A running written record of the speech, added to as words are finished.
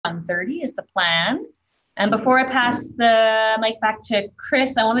1:30 is the plan. And before I pass the mic back to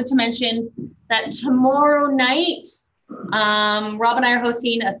Chris, I wanted to mention that tomorrow night, Rob and I are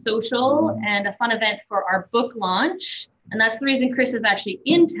hosting a social and a fun event for our book launch. And that's the reason Chris is actually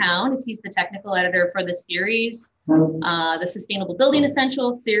in town, is he's the technical editor for the series, the Sustainable Building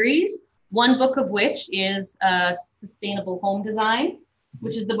Essentials series, one book of which is Sustainable Home Design,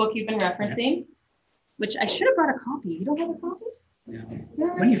 which is the book you've been referencing, which I should have brought a copy. You don't have a copy? Yeah.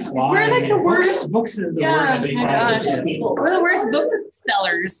 When you fly, we're like the worst. Books are the worst. Oh my gosh. We're the worst book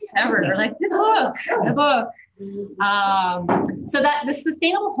sellers ever. We're like, the book. So that the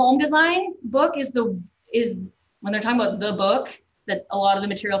Sustainable Home Design book is when they're talking about the book that a lot of the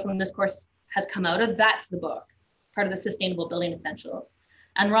material from this course has come out of, that's the book, part of the Sustainable Building Essentials.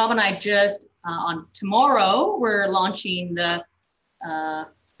 And Rob and I just, on tomorrow, we're launching the,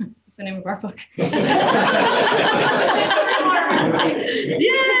 what's the name of our book? Yeah,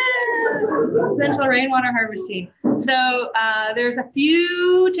 Essential Rainwater Harvesting. So there's a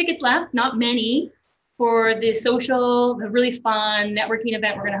few tickets left, not many, for the really fun networking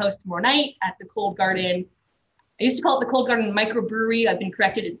event we're going to host tomorrow night at the Cold Garden. I used to call it the Cold Garden Microbrewery. I've been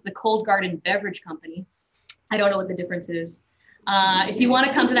corrected. It's the Cold Garden Beverage Company. I don't know what the difference is. If you want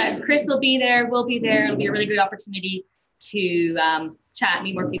to come to that, Chris will be there. We'll be there. It'll be a really good opportunity to chat,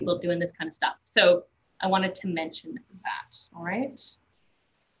 meet more people doing this kind of stuff. So I wanted to mention that. All right.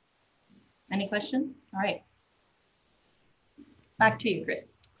 Any questions? All right. Back to you,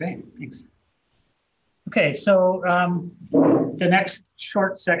 Chris. Great, thanks. Okay, so the next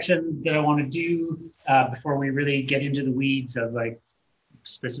short section that I want to do before we really get into the weeds of like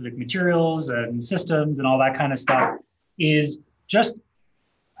specific materials and systems and all that kind of stuff is just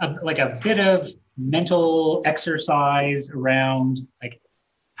like a bit of mental exercise around like,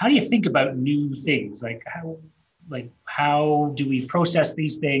 how do you think about new things? How do we process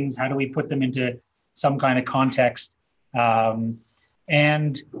these things? How do we put them into some kind of context? And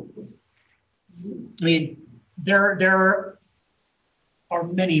I mean, there are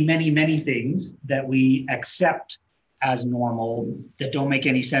many things that we accept as normal that don't make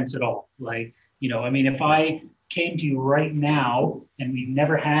any sense at all. Like, you know, I mean, if I came to you right now and we've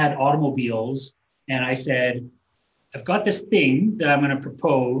never had automobiles and I said, I've got this thing that I'm going to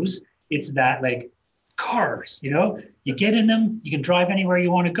propose. It's that like cars, you know, you get in them, you can drive anywhere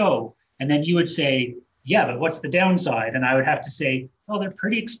you want to go. And then you would say, yeah, but what's the downside? And I would have to say, oh, they're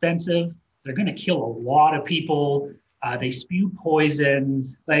pretty expensive. They're going to kill a lot of people. They spew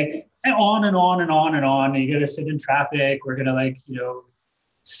poison, like, and on and on and on and on. And you got to sit in traffic. We're going to, like, you know,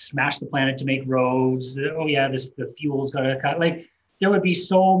 smash the planet to make roads. Oh yeah, the fuel's got to cut. Like, there would be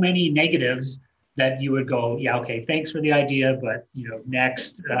so many negatives that you would go, yeah, okay, thanks for the idea, but, you know,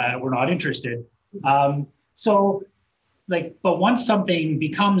 next, we're not interested. So, like, but once something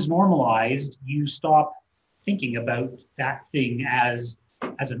becomes normalized, you stop thinking about that thing as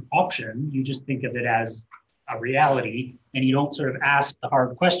an option. You just think of it as a reality, and you don't sort of ask the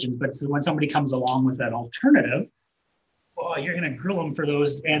hard questions. But so when somebody comes along with an alternative, well, you're going to grill them for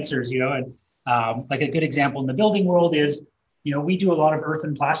those answers, you know. And like a good example in the building world is, you know, we do a lot of earth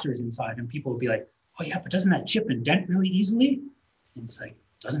and plasters inside, and people will be like, oh yeah, but doesn't that chip and dent really easily? And it's like,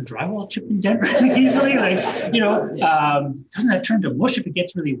 doesn't drywall chip and dent really easily? Like, you know, doesn't that turn to mush if it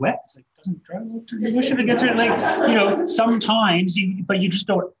gets really wet? It's like, doesn't drywall turn to mush if it gets really, like, you know, sometimes, but you just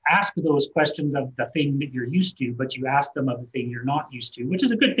don't ask those questions of the thing that you're used to, but you ask them of the thing you're not used to, which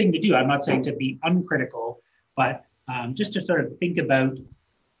is a good thing to do. I'm not saying to be uncritical, but just to sort of think about,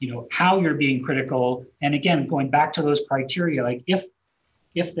 you know, how you're being critical. And again, going back to those criteria, like if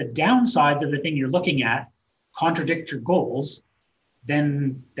the downsides of the thing you're looking at contradict your goals,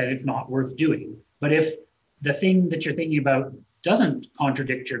 then that it's not worth doing. But if the thing that you're thinking about doesn't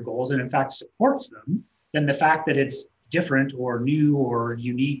contradict your goals and in fact supports them, then the fact that it's different or new or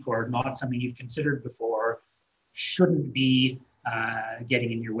unique or not something you've considered before shouldn't be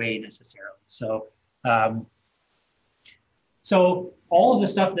getting in your way necessarily. So, so all of the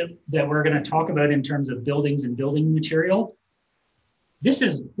stuff that we're going to talk about in terms of buildings and building material, this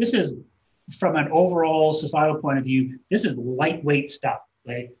is from an overall societal point of view, this is lightweight stuff.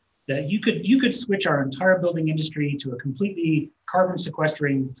 Like that you could switch our entire building industry to a completely carbon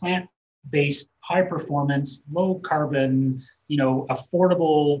sequestering, plant-based, high performance, low carbon, you know,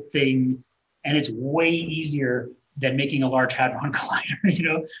 affordable thing, and it's way easier than making a Large Hadron Collider.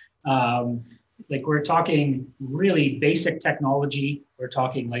 You know, like we're talking really basic technology. We're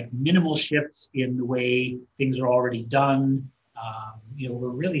talking like minimal shifts in the way things are already done. You know, we're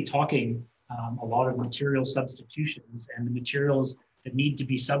really talking a lot of material substitutions, and the materials that need to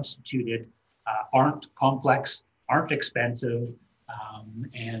be substituted aren't complex, aren't expensive,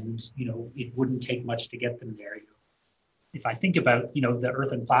 And, it wouldn't take much to get them there. If I think about, the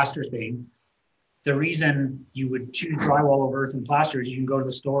earth and plaster thing, the reason you would choose drywall over earth and plaster is you can go to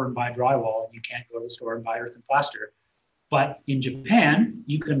the store and buy drywall, and you can't go to the store and buy earth and plaster. But in Japan,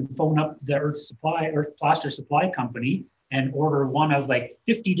 you can phone up the earth plaster supply company and order one of like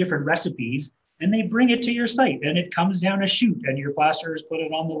 50 different recipes, and they bring it to your site, and it comes down a chute, and your plasterers put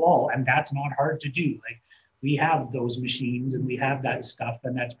it on the wall, and that's not hard to do. Like, we have those machines, and we have that stuff,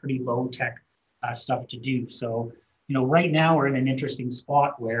 and that's pretty low tech stuff to do. So, right now we're in an interesting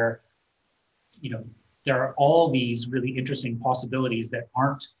spot where, there are all these really interesting possibilities that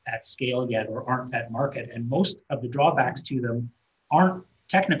aren't at scale yet or aren't at market. And most of the drawbacks to them aren't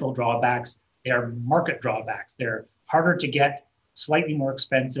technical drawbacks, they're market drawbacks. They're harder to get, slightly more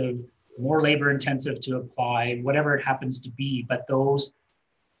expensive, more labor intensive to apply, whatever it happens to be. But those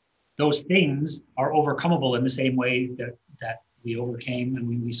things are overcomable in the same way that we overcame and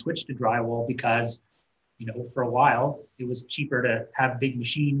when we switched to drywall, because for a while, it was cheaper to have big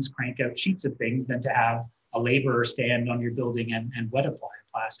machines crank out sheets of things than to have a laborer stand on your building and wet apply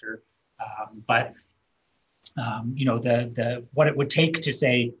plaster. But what it would take to,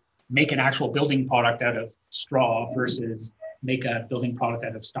 say, make an actual building product out of straw versus make a building product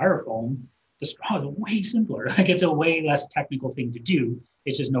out of styrofoam, the straw is way simpler. Like, it's a way less technical thing to do.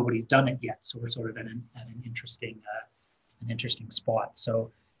 It's just nobody's done it yet. So we're sort of at an interesting spot.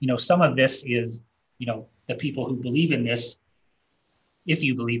 So, some of this is, the people who believe in this, if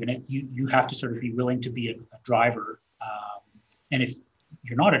you believe in it, you have to sort of be willing to be a driver. And if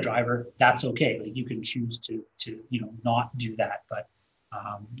you're not a driver, that's okay. Like, you can choose to not do that. But,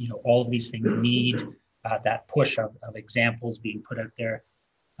 all of these things need that push of examples being put out there.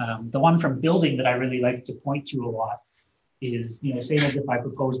 The one from building that I really like to point to a lot is, same as if I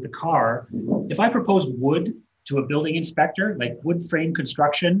proposed the car. If I proposed wood to a building inspector, like wood frame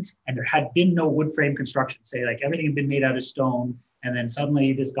construction, and there had been no wood frame construction, say like everything had been made out of stone, and then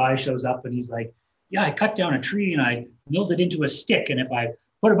suddenly this guy shows up and he's like, yeah, I cut down a tree and I milled it into a stick, and if I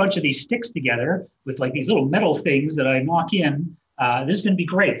put a bunch of these sticks together with like these little metal things that I knock in, this is going to be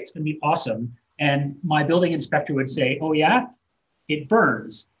great, it's going to be awesome. And my building inspector would say, oh yeah, it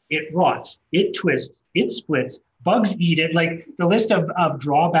burns, it rots, it twists, it splits, bugs eat it. Like, the list of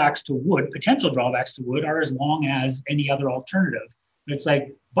drawbacks to wood, potential drawbacks to wood, are as long as any other alternative. And it's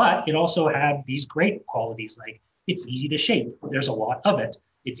like, but it also had these great qualities, like it's easy to shape. There's a lot of it.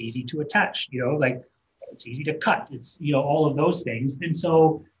 It's easy to attach, like it's easy to cut. It's, all of those things. And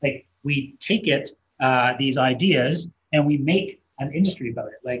so, like, we take it, these ideas, and we make an industry about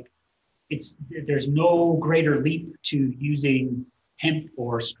it. Like, there's no greater leap to using hemp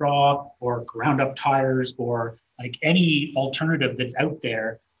or straw or ground up tires or like any alternative that's out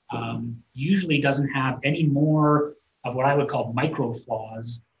there, usually doesn't have any more of what I would call micro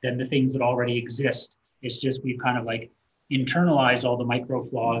flaws than the things that already exist. It's just we've kind of like internalized all the micro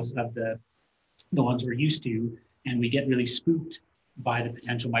flaws of the ones we're used to, and we get really spooked by the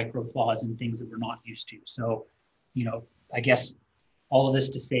potential micro flaws and things that we're not used to. So, I guess all of this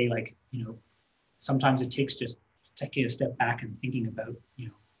to say, like, sometimes it takes just taking a step back and thinking about,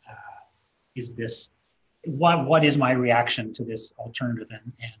 is this, what is my reaction to this alternative,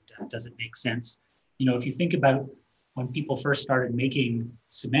 and does it make sense? If you think about when people first started making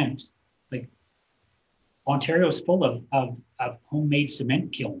cement, like, Ontario's full of homemade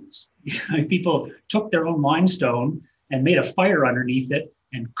cement kilns. People took their own limestone and made a fire underneath it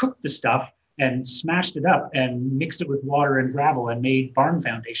and cooked the stuff and smashed it up and mixed it with water and gravel and made barn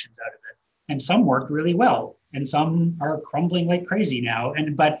foundations out of it. And some worked really well, and some are crumbling like crazy now.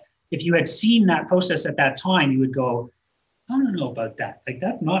 But if you had seen that process at that time, you would go, I don't know about that. Like,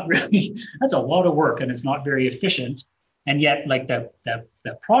 that's not really, that's a lot of work, and it's not very efficient. And yet, like, the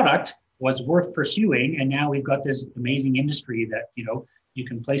product was worth pursuing. And now we've got this amazing industry that, you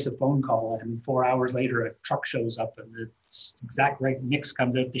can place a phone call and 4 hours later a truck shows up and the exact right mix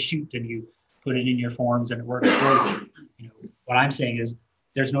comes out the chute and you put it in your forms and it works great. What I'm saying is,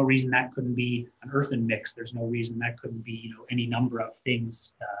 there's no reason that couldn't be an earthen mix. There's no reason that couldn't be, any number of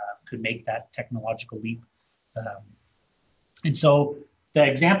things could make that technological leap. And so the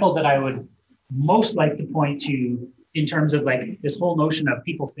example that I would most like to point to in terms of like this whole notion of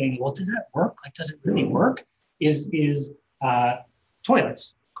people saying, well, does that work? Like, does it really work? Is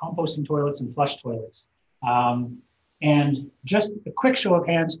toilets, composting toilets and flush toilets. And just a quick show of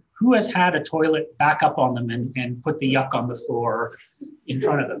hands, who has had a toilet back up on them and put the yuck on the floor in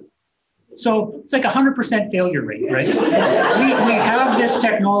front of them? So it's like 100% failure rate, right? we have this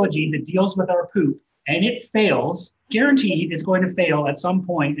technology that deals with our poop, and it fails, guaranteed it's going to fail at some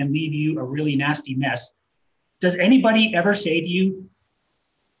point and leave you a really nasty mess. does anybody ever say to you,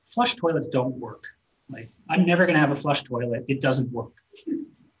 flush toilets don't work? Like, I'm never going to have a flush toilet. It doesn't work.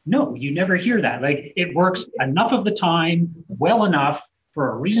 No, you never hear that. Like, it works enough of the time, well enough,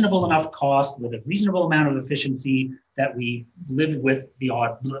 for a reasonable enough cost, with a reasonable amount of efficiency, that we live with the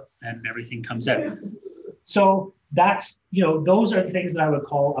odd blip and everything comes out. So that's, you know, those are the things that I would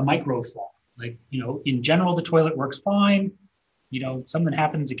call a micro flaw. Like, you know, in general, the toilet works fine. You know, something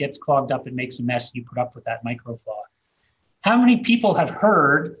happens, it gets clogged up, it makes a mess, you put up with that micro flaw. How many people have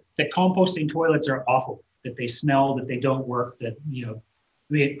heard that composting toilets are awful, that they smell, that they don't work, that, you know,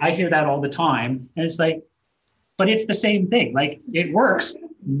 I mean, I hear that all the time, and it's like, but it's the same thing. Like, it works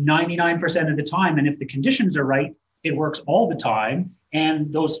 99% of the time, and if the conditions are right, it works all the time,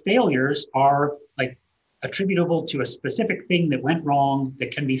 and those failures are like attributable to a specific thing that went wrong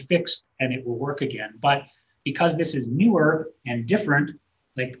that can be fixed and it will work again. But because this is newer and different,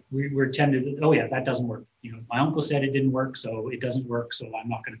 like we're tended to, oh yeah, that doesn't work. You know, my uncle said it didn't work, so it doesn't work, so I'm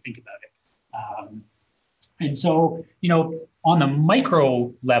not going to think about it. And so, you know, on the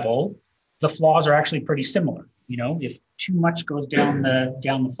micro level, the flaws are actually pretty similar. You know, if too much goes down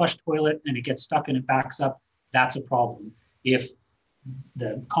the flush toilet and it gets stuck and it backs up, that's a problem. If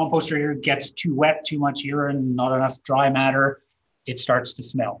the composter gets too wet, too much urine, not enough dry matter, it starts to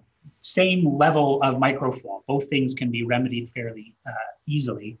smell. Same level of micro flaw. Both things can be remedied fairly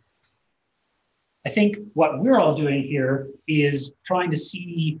easily. I think what we're all doing here is trying to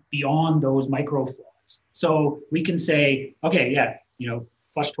see beyond those micro flaws. So we can say, okay, yeah, you know,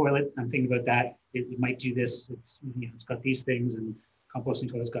 flush toilet, I'm thinking about that. It might do this. It's, you know, it's got these things, and composting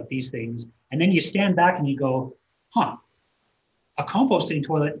toilet's got these things. And then you stand back and you go, huh, a composting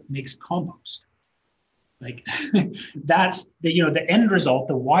toilet makes compost. Like, that's the, you know, the end result,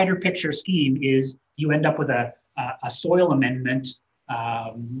 the wider picture scheme is you end up with a soil amendment.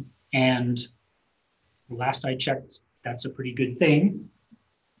 And last I checked, that's a pretty good thing.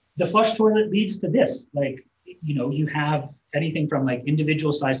 The flush toilet leads to this. Like, you know, you have anything from like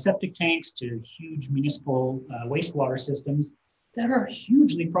individual sized septic tanks to huge municipal wastewater systems that are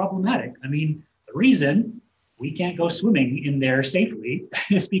hugely problematic. I mean, the reason we can't go swimming in there safely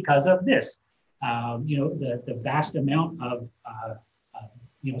is because of this. You know, the vast amount of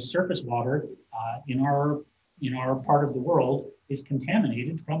you know, surface water in our part of the world is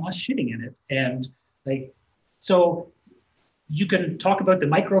contaminated from us shitting in it. And like, so you can talk about the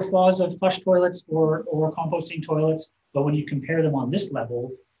micro flaws of flush toilets or composting toilets, but when you compare them on this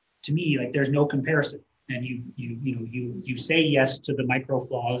level, to me, like, there's no comparison. And you say yes to the micro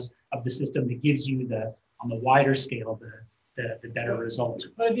flaws of the system that gives you on the wider scale the better result.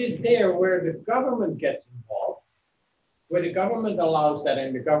 But it's there where the government gets involved, where the government allows that,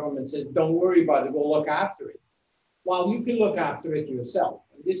 and the government says, don't worry about it, we'll look after it. While you can look after it yourself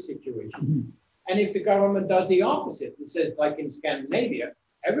in this situation. Mm-hmm. And if the government does the opposite and says, like in Scandinavia,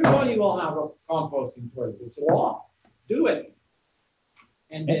 everybody will have a composting toilet. It's a law. Do it.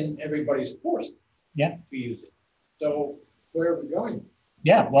 And then everybody's forced to use it. So where are we going?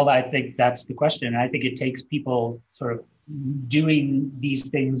 Yeah, well, I think that's the question. I think it takes people sort of doing these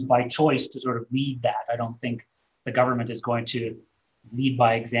things by choice to sort of lead that. I don't think the government is going to lead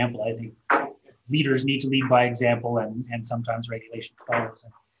by example. I think leaders need to lead by example, and sometimes regulation follows.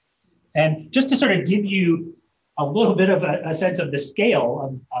 And just to sort of give you a little bit of a sense of the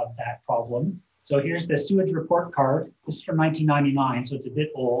scale of that problem. So here's the sewage report card. This is from 1999, so it's a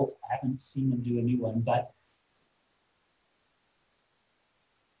bit old. I haven't seen them do a new one, but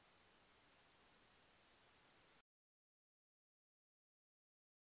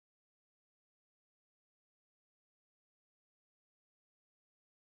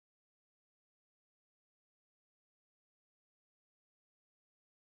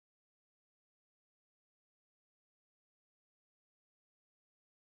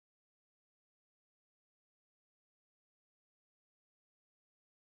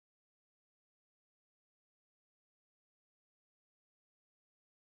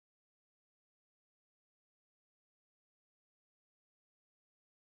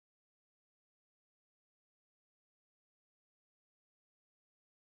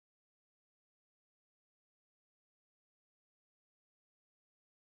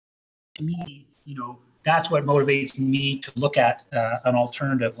to me, you know, that's what motivates me to look at an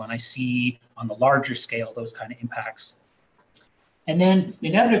alternative when I see on the larger scale those kind of impacts. And then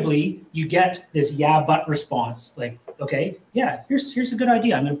inevitably you get this yeah, but response. Like, okay, yeah, here's a good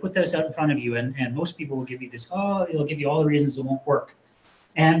idea. I'm going to put this out in front of you. And most people will give you this, oh, it'll give you all the reasons it won't work.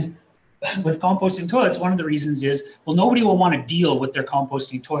 And with composting toilets, one of the reasons is, well, nobody will want to deal with their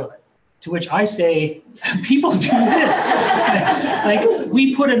composting toilet. To which I say, people do this. Like,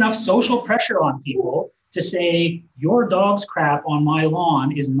 we put enough social pressure on people to say your dog's crap on my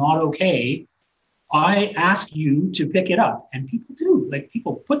lawn is not okay, I ask you to pick it up. And people do. Like,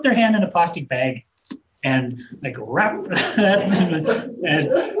 people put their hand in a plastic bag and like wrap that. And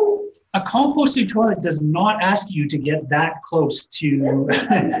a composting toilet does not ask you to get that close to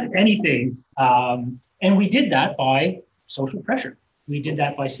anything. And we did that by social pressure. We did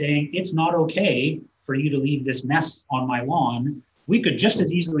that by saying, it's not okay for you to leave this mess on my lawn. We could just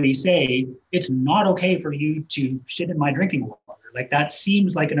as easily say, it's not okay for you to shit in my drinking water. Like, that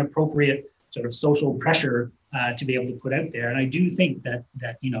seems like an appropriate sort of social pressure to be able to put out there. And I do think that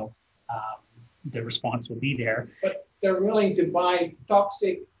the response will be there. But they're willing to buy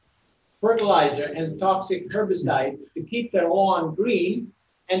toxic fertilizer and toxic herbicide to keep their lawn green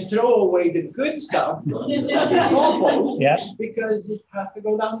and throw away the good stuff, compost, because it has to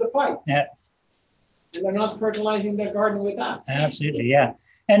go down the pipe. Yeah. And they're not fertilizing their garden with that. Absolutely, yeah.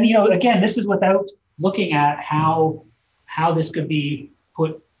 And again, this is without looking at how this could be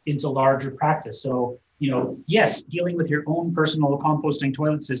put into larger practice. So, yes, dealing with your own personal composting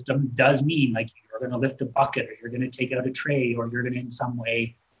toilet system does mean like you're going to lift a bucket, or you're going to take out a tray, or you're going to in some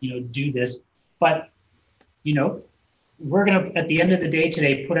way, do this. But, we're going to, at the end of the day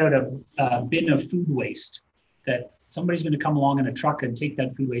today, put out a bin of food waste that somebody's going to come along in a truck and take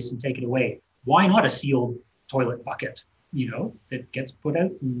that food waste and take it away. Why not a sealed toilet bucket, that gets put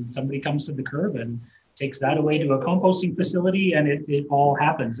out and somebody comes to the curb and takes that away to a composting facility, and it all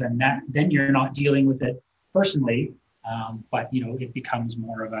happens. And then you're not dealing with it personally, but it becomes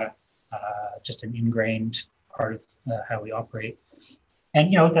more of a just an ingrained part of how we operate.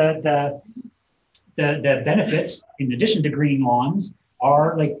 And the benefits, in addition to green lawns,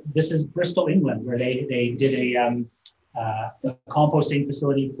 are like, this is Bristol, England, where they did a composting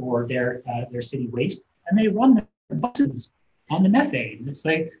facility for their city waste, and they run their buses on the methane. It's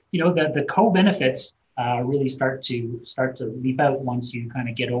like, the co-benefits really start to leap out once you kind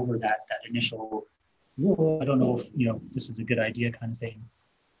of get over that initial, I don't know if this is a good idea kind of thing.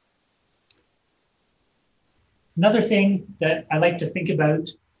 Another thing that I like to think about,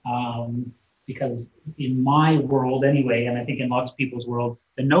 because in my world anyway, and I think in lots of people's world,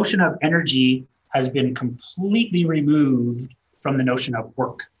 the notion of energy has been completely removed from the notion of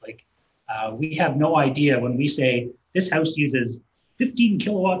work. Like, we have no idea when we say this house uses 15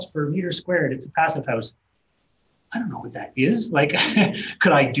 kilowatts per meter squared, it's a passive house. I don't know what that is. Like,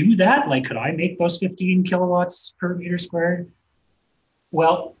 could I do that? Like, could I make those 15 kilowatts per meter squared?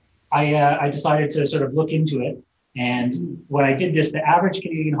 Well, I decided to sort of look into it. And when I did this, the average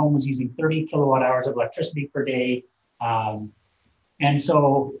Canadian home was using 30 kilowatt hours of electricity per day. And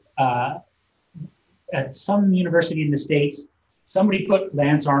so at some university in the States, somebody put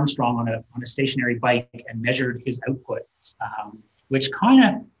Lance Armstrong on a stationary bike and measured his output, which kind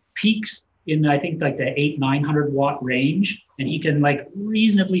of peaks in, I think, like the 800-900 watt range. And he can like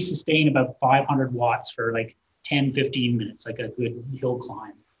reasonably sustain about 500 watts for like 10-15 minutes, like a good hill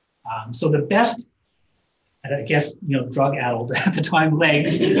climb. So the best, I guess, drug-addled at the time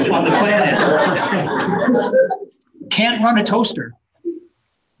legs on the planet can't run a toaster.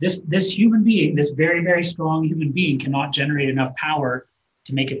 This human being, this very, very strong human being, cannot generate enough power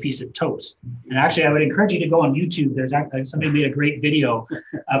to make a piece of toast. And actually, I would encourage you to go on YouTube. There's actually, somebody made a great video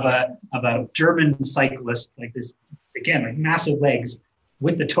of a German cyclist, like this, again, like massive legs,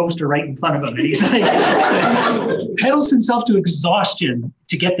 with the toaster right in front of him. And he's like, pedals himself to exhaustion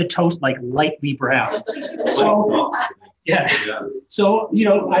to get the toast like lightly brown. So, yeah. So,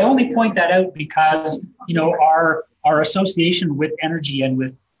 I only point that out because, our association with energy and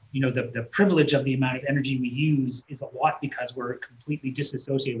with, the privilege of the amount of energy we use is a lot because we're completely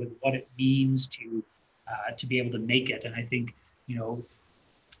disassociated with what it means to be able to make it. And I think,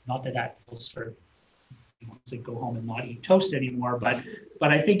 not that will sort of, to go home and not eat toast anymore, but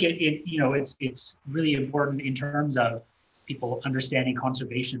I think it's really important in terms of people understanding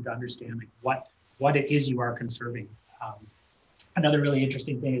conservation, to understand like what it is you are conserving. Another really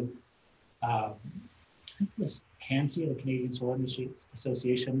interesting thing is, I think it was CANSI, the Canadian Solar Industry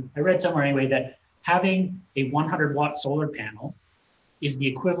Association. I read somewhere anyway that having a 100 watt solar panel is the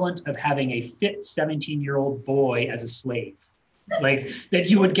equivalent of having a fit 17-year-old boy as a slave. Like, that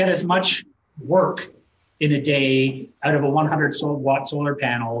you would get as much work in a day out of a 100 watt solar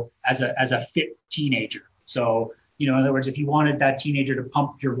panel as a fit teenager. So, in other words, if you wanted that teenager to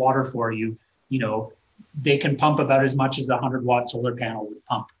pump your water for you, they can pump about as much as a 100 watt solar panel would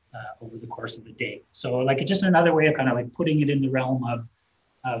pump over the course of the day. So, like, it's just another way of kind of like putting it in the realm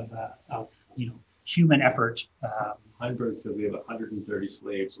of human effort. Heinberg says we have 130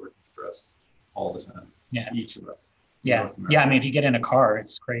 slaves working for us all the time. Yeah. Each of us. Yeah. Yeah. I mean, if you get in a car,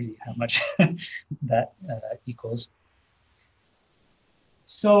 it's crazy how much that equals.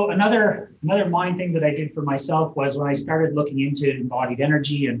 So another mind thing that I did for myself was when I started looking into embodied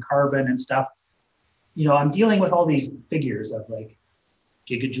energy and carbon and stuff, you know, I'm dealing with all these figures of like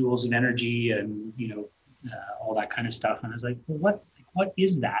gigajoules of energy and, you know, all that kind of stuff. And I was like, well, what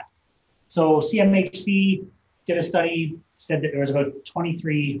is that? So CMHC did a study, said that there was about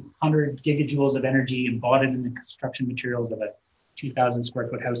 2,300 gigajoules of energy embodied in the construction materials of a 2,000 square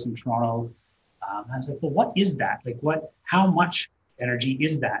foot house in Toronto. I was like, well, what is that? Like how much energy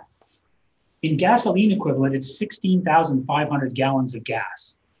is that? In gasoline equivalent, it's 16,500 gallons of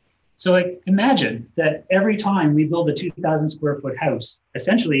gas. So like, imagine that every time we build a 2,000 square foot house,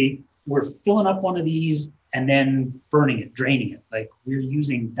 essentially we're filling up one of these and then burning it, draining it. Like we're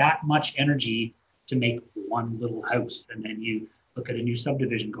using that much energy to make one little house. And then you look at a new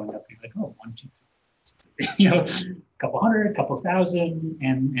subdivision going up, you're like, oh, 1, 2, 3, you know, a couple hundred, a couple thousand.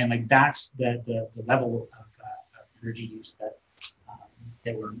 And like, that's the level of energy use that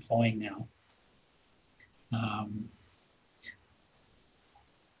we're employing now. Trying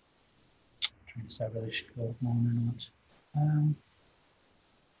to decide whether I should go on or not.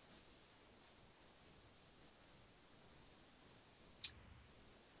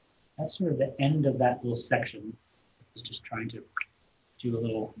 That's sort of the end of that little section. I was just trying to do a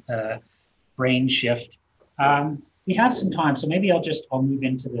little brain shift. We have some time, so maybe I'll move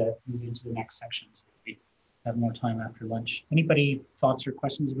into the next section so we have more time after lunch. Anybody thoughts or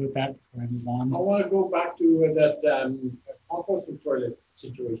questions about that before I move on? I want to go back to that composting toilet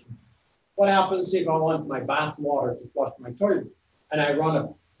situation. What happens if I want my bath water to flush my toilet and I run a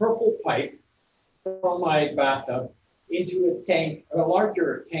purple pipe from my bathtub into a tank, a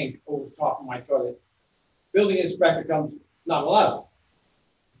larger tank over the top of my toilet? Building inspector comes, not allowed.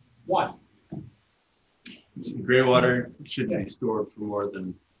 Why? Gray water shouldn't be stored for more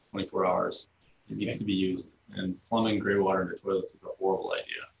than 24 hours. It needs to be used. And plumbing gray water into toilets is a horrible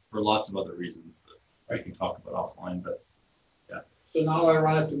idea for lots of other reasons that we can talk about offline. But yeah. So now I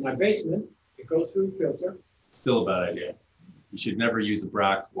run it to my basement. It goes through the filter. Still a bad idea. You should never use a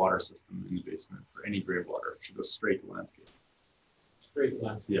BRAC water system in the basement for any gray water. It should go straight to landscape. Straight to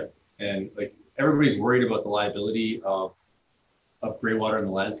landscape. Yeah. And like everybody's worried about the liability of gray water in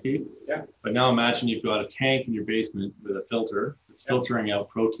the landscape. Yeah. But now imagine you've got a tank in your basement with a filter that's filtering out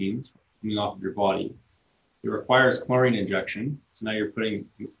proteins coming off of your body. It requires chlorine injection. So now you're putting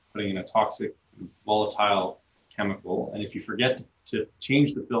in a toxic, volatile chemical. And if you forget to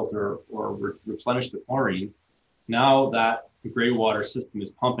change the filter or replenish the chlorine, now that gray water system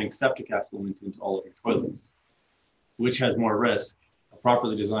is pumping septic effluent into all of your toilets, which has more risk. A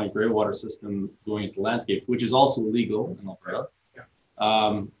properly designed gray water system going into the landscape, which is also illegal in Alberta,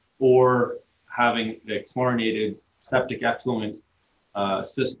 or having a chlorinated septic effluent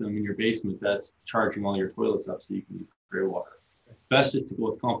system in your basement that's charging all your toilets up so you can use gray water. Best is to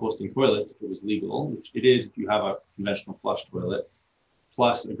go with composting toilets if it was legal, which it is if you have a conventional flush toilet,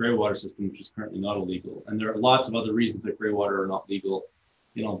 plus a gray water system, which is currently not illegal. And there are lots of other reasons that gray water are not legal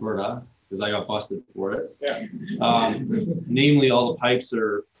in Alberta, because I got busted for it. Yeah. Namely, all the pipes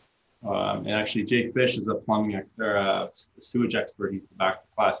are, and actually Jake Fish is a plumbing or a sewage expert. He's back to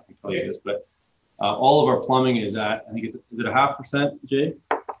class, I can tell you this, but all of our plumbing is at, I think is it 0.5%, Jay?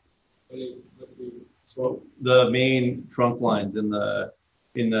 So the main trunk lines in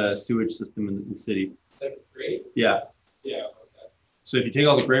the sewage system in the city. That's great. Yeah. Yeah. So if you take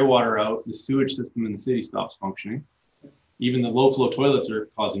all the gray water out, the sewage system in the city stops functioning. Even the low flow toilets are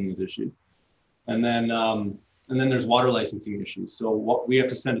causing these issues. And then there's water licensing issues. So what we have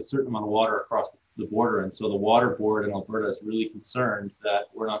to send a certain amount of water across the border. And so the water board in Alberta is really concerned that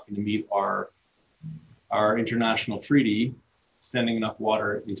we're not going to meet our international treaty sending enough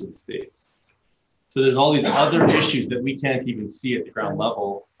water into the States. So there's all these other issues that we can't even see at the ground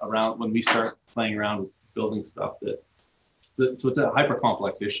level around when we start playing around with building stuff so it's a hyper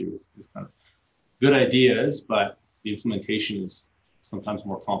complex issue. It's kind of good ideas, but the implementation is sometimes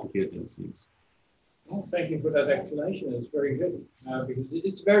more complicated than it seems. Well, thank you for that explanation. It's very good because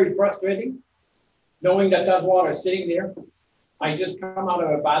it's very frustrating knowing that water is sitting there. I just come out of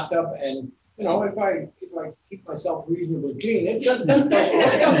a bathtub and, you know, if I keep myself reasonably clean, it doesn't work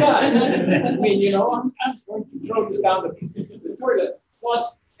out. I mean, you know, I'm going to throw this down the toilet.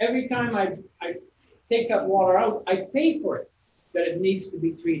 Plus, every time I take that water out, I pay for it, that it needs to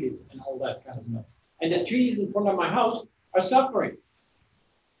be treated and all that kind of stuff. And the trees in front of my house are suffering.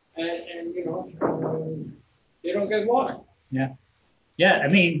 And you know, they don't get water. Yeah. Yeah. I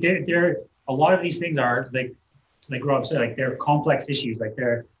mean, there a lot of these things are like Rob said, like they're complex issues, like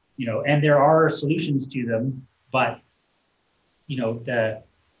they're, you know, and there are solutions to them, but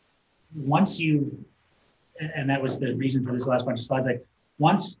once you, and that was the reason for this last bunch of slides, like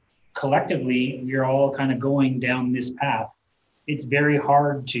once collectively we're all kind of going down this path, it's very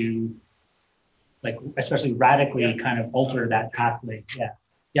hard to, like, especially radically kind of alter that pathway.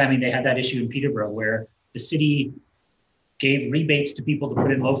 Yeah, I mean, they had that issue in Peterborough where the city gave rebates to people to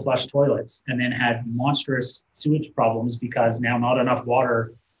put in low flush toilets and then had monstrous sewage problems because now not enough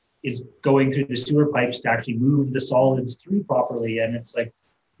water is going through the sewer pipes to actually move the solids through properly. And it's like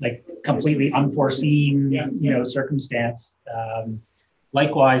completely unforeseen, circumstance.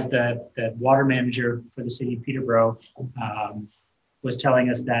 Likewise, the water manager for the city of Peterborough was telling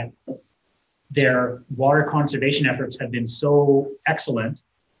us that their water conservation efforts have been so excellent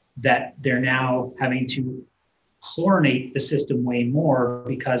that they're now having to chlorinate the system way more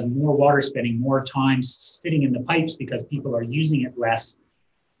because more water spending more time sitting in the pipes because people are using it less.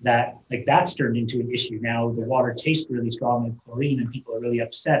 That's turned into an issue. Now the water tastes really strong with chlorine and people are really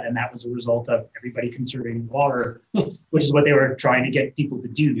upset. And that was a result of everybody conserving water, which is what they were trying to get people to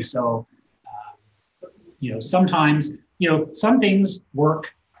do. So, sometimes, some things work,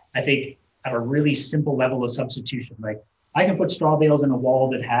 I think, at a really simple level of substitution. Like I can put straw bales in a wall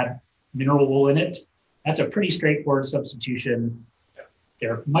that had mineral wool in it. That's a pretty straightforward substitution.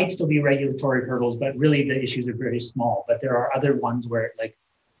 There might still be regulatory hurdles, but really the issues are very small. But there are other ones where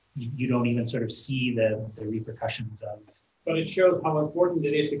you don't even sort of see the repercussions of. But it shows how important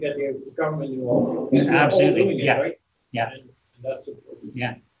it is to get the government involved. Absolutely, yeah. Right? Yeah. And that's important.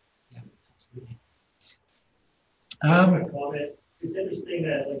 Yeah, absolutely. Comment. It's interesting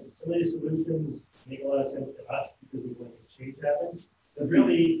that some of these solutions make a lot of sense to us because we want to change happen. But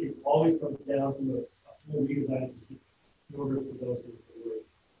really, it always comes down to a full redesign in order for those things to work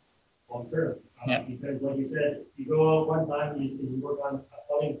long term. Because, like you said, you go out one time, you work on a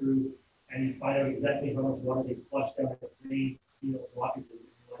plumbing crew, and you find out exactly how much water they flushed down the three walking through.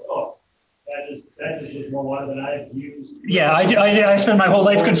 You're like, oh, that just was more water than I've used. Yeah, I spend my whole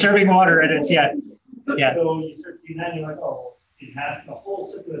life conserving water, and it's yeah. So you start seeing that, and you're like, oh, it has the whole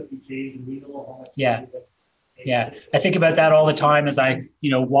system has to be changed, and we know how much. Yeah, I think about that all the time as I,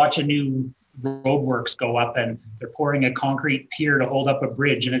 watch a new roadworks go up and they're pouring a concrete pier to hold up a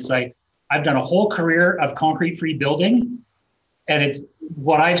bridge. And it's like, I've done a whole career of concrete-free building, and it's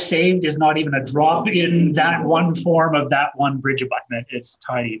what I've saved is not even a drop in that one form of that one bridge abutment. It's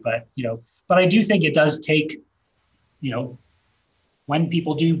tiny, but I do think it does take, when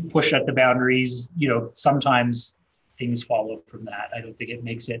people do push at the boundaries, sometimes things follow from that. I don't think it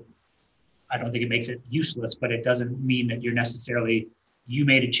makes it useless, but it doesn't mean that you're necessarily, you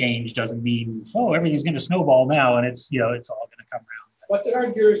made a change doesn't mean, everything's going to snowball now and it's all going to come around. But there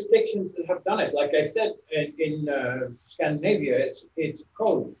are jurisdictions that have done it. Like I said, in Scandinavia, it's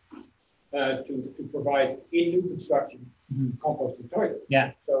code to provide in new construction composting toilets.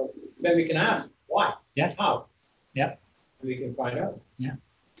 Yeah. So then we can ask why. Yeah. How. Yeah. And we can find out. Yeah.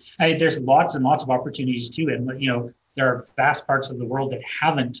 There's lots and lots of opportunities too, and there are vast parts of the world that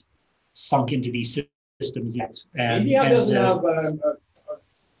haven't sunk into these systems yet. And, India doesn't have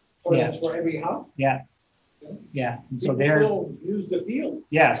toilets for every house. Yeah. Yeah. And so there use the field.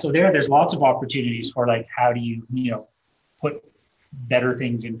 Yeah. So there's lots of opportunities for how do you, put better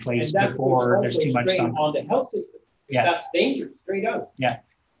things in place before there's too much sun on the health system. Yeah. That's dangerous, straight out. Yeah.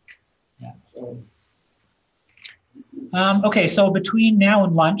 Yeah. So. Okay. So between now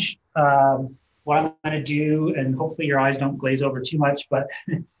and lunch, what I'm going to do, and hopefully your eyes don't glaze over too much, but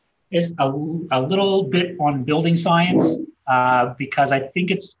is a little bit on building science, because I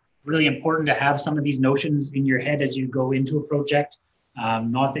think it's really important to have some of these notions in your head as you go into a project.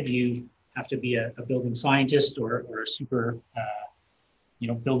 Not that you have to be a building scientist or a super,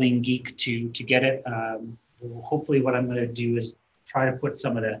 building geek to get it. Hopefully what I'm going to do is try to put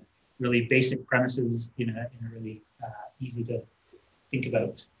some of the really basic premises in a really easy to think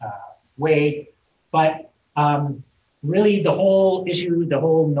about way. But really the whole issue, the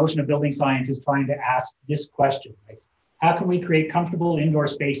whole notion of building science is trying to ask this question, like, how can we create comfortable indoor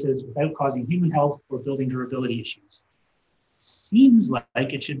spaces without causing human health or building durability issues? Seems like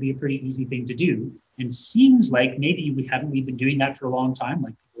it should be a pretty easy thing to do. And seems like maybe we've been doing that for a long time,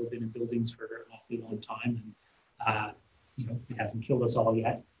 like people have been in buildings for an awfully long time, and it hasn't killed us all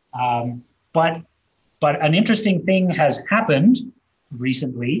yet. But an interesting thing has happened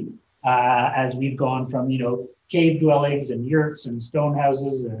recently, as we've gone from, cave dwellings and yurts and stone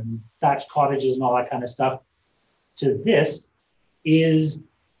houses and thatched cottages and all that kind of stuff to this, is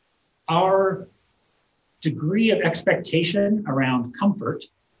our degree of expectation around comfort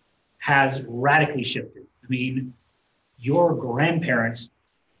has radically shifted. I mean, your grandparents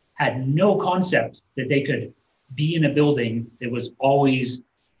had no concept that they could be in a building that was always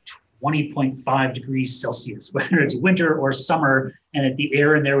 20.5 degrees Celsius, whether it's winter or summer, and that the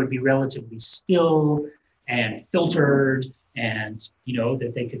air in there would be relatively still and filtered, and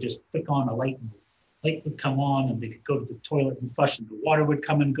that they could just flick on a light and the light would come on and they could go to the toilet and flush and the water would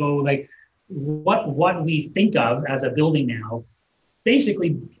come and go. Like what we think of as a building now,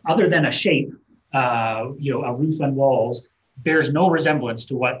 basically, other than a shape, a roof and walls, bears no resemblance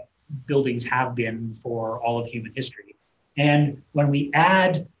to what buildings have been for all of human history. And when we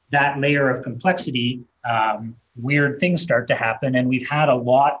add that layer of complexity, weird things start to happen, and we've had a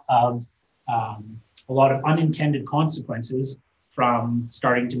lot of unintended consequences from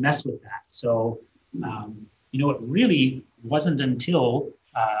starting to mess with that. So, it really wasn't until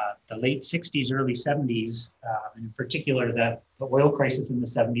the late 60s, early 70s, and in particular the oil crisis in the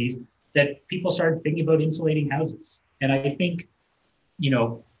 70s, that people started thinking about insulating houses. And I think,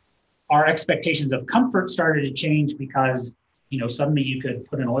 our expectations of comfort started to change because, suddenly you could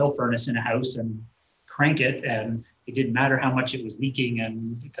put an oil furnace in a house and crank it, and it didn't matter how much it was leaking,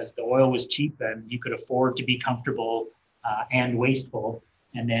 and because the oil was cheap and you could afford to be comfortable and wasteful.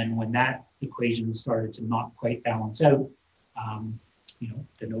 And then when that equation started to not quite balance out,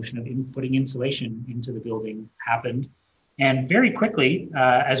 the notion of putting insulation into the building happened. And very quickly,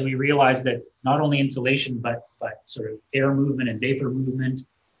 as we realized that not only insulation, but sort of air movement and vapor movement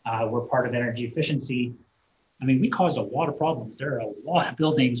were part of energy efficiency, we caused a lot of problems. There are a lot of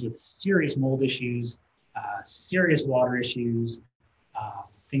buildings with serious mold issues, serious water issues,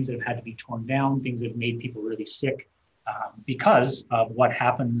 things that have had to be torn down, things that have made people really sick because of what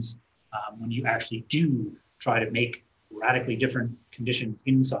happens when you actually do try to make radically different conditions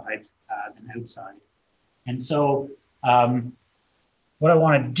inside than outside. And so what I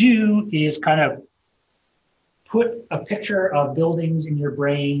want to do is kind of put a picture of buildings in your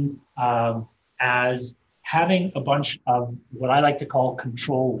brain as having a bunch of what I like to call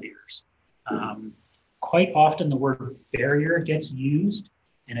control layers. Quite often the word barrier gets used,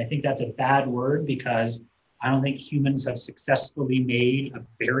 and I think that's a bad word because I don't think humans have successfully made a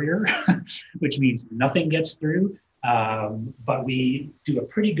barrier, which means nothing gets through. But we do a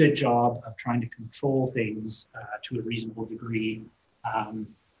pretty good job of trying to control things to a reasonable degree.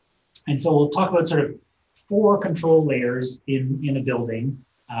 And so we'll talk about sort of 4 control layers in a building,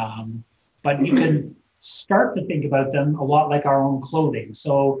 but you can start to think about them a lot like our own clothing.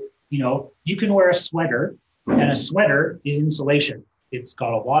 So, you can wear a sweater, and a sweater is insulation. It's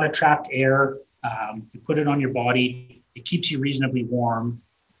got a lot of trapped air. You put it on your body, it keeps you reasonably warm,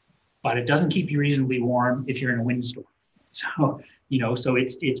 but it doesn't keep you reasonably warm if you're in a windstorm. So, so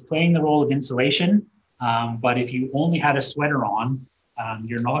it's playing the role of insulation. But if you only had a sweater on,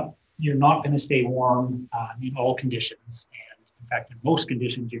 you're not going to stay warm in all conditions. And in fact, in most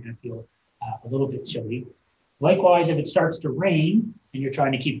conditions, you're going to feel a little bit chilly. Likewise, if it starts to rain and you're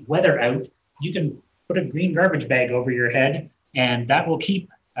trying to keep weather out, you can put a green garbage bag over your head, and that will keep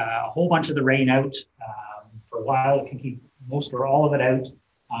a whole bunch of the rain out for a while. It can keep most or all of it out.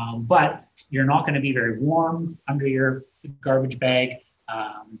 But you're not going to be very warm under your garbage bag.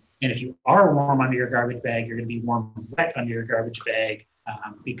 And if you are warm under your garbage bag, you're going to be warm and wet under your garbage bag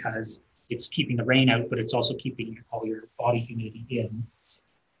because it's keeping the rain out, but it's also keeping all your body humidity in.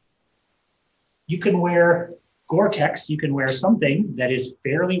 You can wear Gore-Tex, you can wear something that is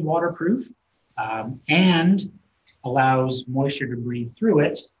fairly waterproof and allows moisture to breathe through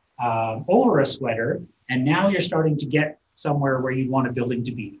it over a sweater. And now you're starting to get somewhere where you want a building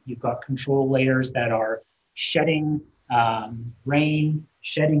to be. You've got control layers that are shedding rain,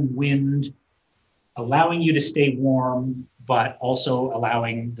 shedding wind, allowing you to stay warm, but also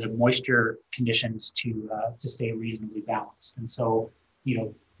allowing the moisture conditions to stay reasonably balanced. And so,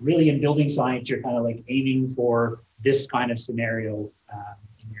 really in building science, you're kind of like aiming for this kind of scenario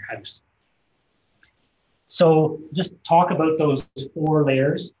in your house. So just talk about those 4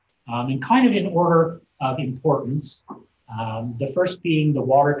 layers and kind of in order of importance. The first being the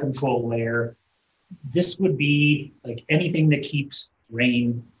water control layer. This would be like anything that keeps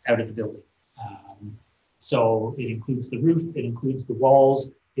rain out of the building. So it includes the roof, it includes the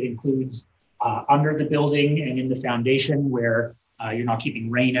walls, it includes under the building and in the foundation where you're not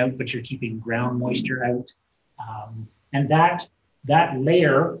keeping rain out, but you're keeping ground moisture out. And that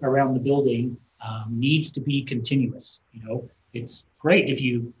layer around the building needs to be continuous. It's great if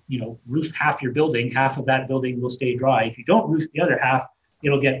you roof half your building, half of that building will stay dry. If you don't roof the other half,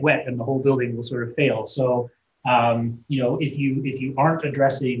 it'll get wet and the whole building will sort of fail. So, if you aren't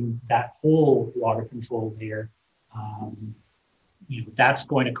addressing that whole water control layer, that's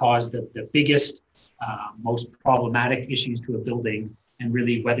going to cause the biggest, most problematic issues to a building. And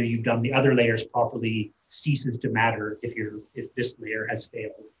really, whether you've done the other layers properly ceases to matter if this layer has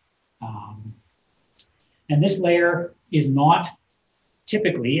failed. And this layer is not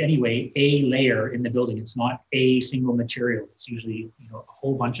typically, anyway, a layer in the building. It's not a single material. It's usually, a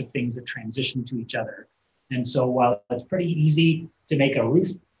whole bunch of things that transition to each other. And so while it's pretty easy to make a roof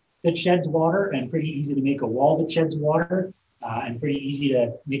that sheds water and pretty easy to make a wall that sheds water, and pretty easy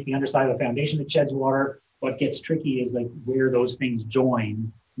to make the underside of a foundation that sheds water, what gets tricky is like where those things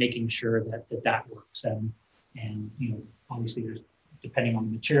join, making sure that works. And obviously there's, depending on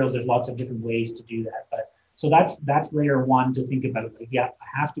the materials, there's lots of different ways to do that. But so that's layer one to think about. Like, yeah,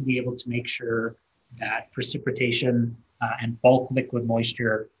 I have to be able to make sure that precipitation and bulk liquid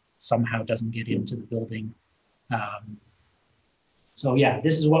moisture somehow doesn't get into the building. So yeah,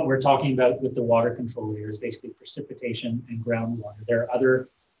 this is what we're talking about with the water control layers, basically precipitation and groundwater. There are other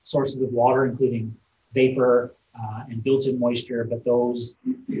sources of water, including vapor and built-in moisture, but those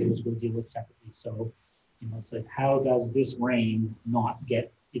we'll deal with separately. So, it's like, how does this rain not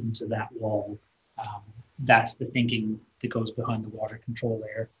get into that wall? That's the thinking that goes behind the water control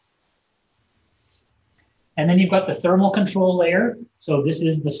layer. And then you've got the thermal control layer. So this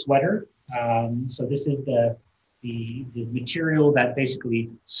is the sweater. So this is the material that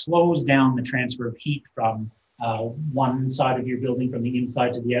basically slows down the transfer of heat from one side of your building from the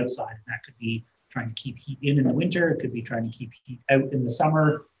inside to the outside. And that could be trying to keep heat in the winter. It could be trying to keep heat out in the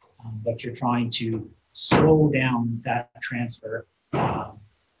summer, but you're trying to slow down that transfer.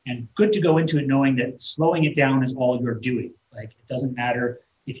 And good to go into it knowing that slowing it down is all you're doing. Like, it doesn't matter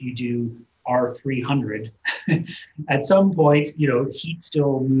if you do R300. At some point, heat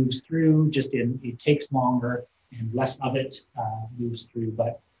still moves through, it takes longer and less of it moves through.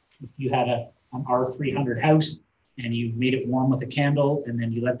 But if you had an R300 house and you made it warm with a candle and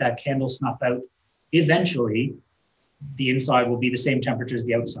then you let that candle snuff out, eventually the inside will be the same temperature as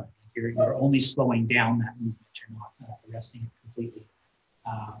the outside. You're only slowing down that movement. You're not arresting it completely.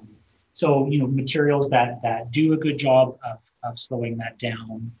 So, materials that do a good job of slowing that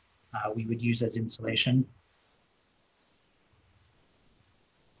down, we would use as insulation.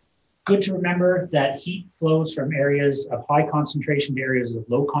 Good to remember that heat flows from areas of high concentration to areas of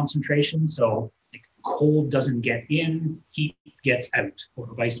low concentration. So, like, cold doesn't get in, heat gets out, or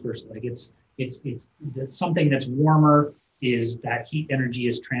vice versa. Like, it's something that's warmer is that heat energy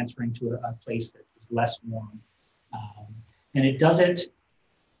is transferring to a place that is less warm. And it does it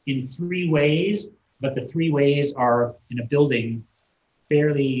in three ways, but the three ways are in a building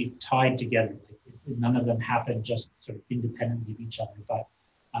fairly tied together. None of them happen just sort of independently of each other. But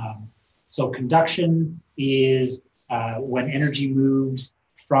so conduction is when energy moves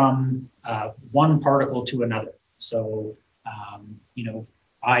from one particle to another. So,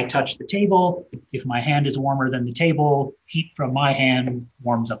 I touch the table. If my hand is warmer than the table, heat from my hand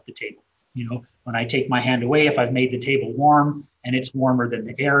warms up the table. When I take my hand away, if I've made the table warm and it's warmer than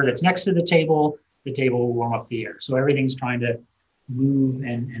the air that's next to the table will warm up the air. So everything's trying to move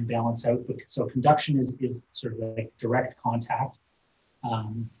and balance out. So conduction is sort of like direct contact.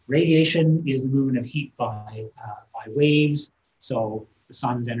 Radiation is the movement of heat by waves. So the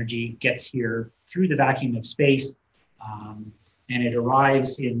sun's energy gets here through the vacuum of space, and it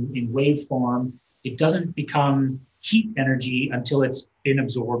arrives in wave form. It doesn't become heat energy until it's been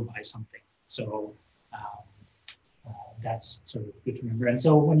absorbed by something. So that's sort of good to remember. And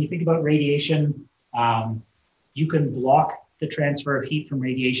so when you think about radiation, you can block the transfer of heat from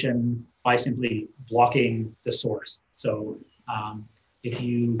radiation by simply blocking the source. So if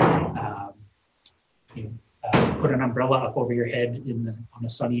you put an umbrella up over your head on a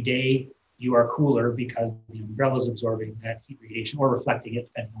sunny day, you are cooler because the umbrella is absorbing that heat radiation or reflecting it,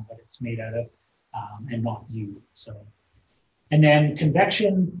 depending on what it's made out of, and not you. So, and then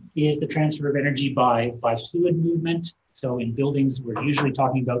convection is the transfer of energy by fluid movement. So in buildings, we're usually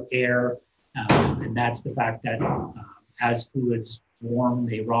talking about air, and that's the fact that as fluids warm,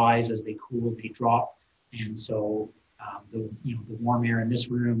 they rise. As they cool, they drop. And so the warm air in this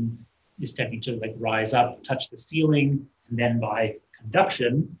room is tending to rise up, touch the ceiling, and then by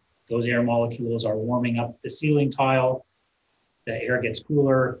conduction, those air molecules are warming up the ceiling tile. The air gets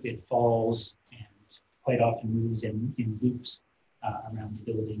cooler, it falls, and quite often moves in loops around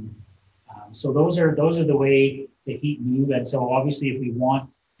the building. So those are the way the heat move. And so obviously, if we want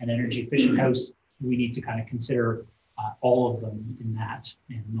an energy efficient house, we need to kind of consider all of them in that,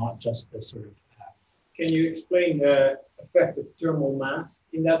 and not just the sort of. Can you explain the effect of thermal mass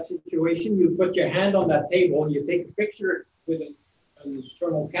in that situation? You put your hand on that table and you take a picture with a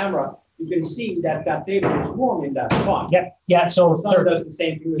thermal camera. You can see that table is warm in that spot. Yeah. So the sun does the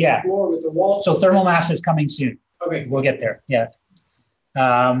same thing with the floor, with the wall. So thermal mass is coming soon. Okay, we'll get there. Yeah.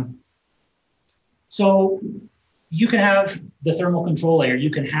 So you can have the thermal control layer,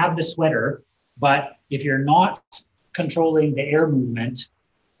 you can have the sweater, but if you're not controlling the air movement,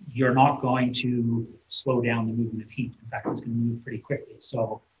 you're not going to slow down the movement of heat. In fact, it's going to move pretty quickly.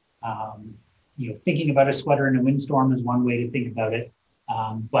 So, thinking about a sweater in a windstorm is one way to think about it.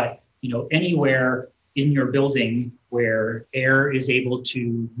 But, anywhere in your building where air is able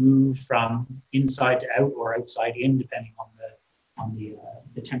to move from inside to out or outside in, depending on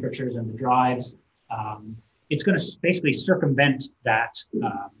the temperatures and the drives, it's going to basically circumvent that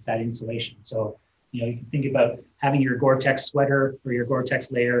insulation. So, you can think about having your Gore-Tex sweater or your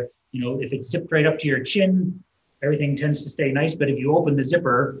Gore-Tex layer. If it's zipped right up to your chin, everything tends to stay nice. But if you open the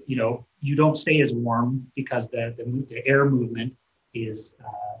zipper, you don't stay as warm because the air movement is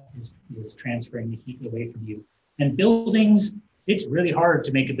transferring the heat away from you. And buildings, it's really hard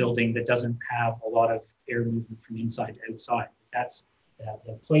to make a building that doesn't have a lot of air movement from inside to outside. That's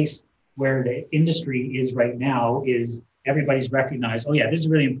the place where the industry is right now. Is everybody's recognized, oh yeah, this is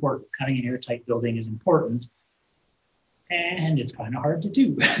really important. Having an airtight building is important. And it's kind of hard to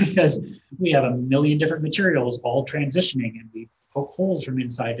do because we have a million different materials all transitioning, and we poke holes from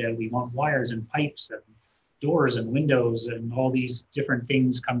inside out. We want wires and pipes and doors and windows, and all these different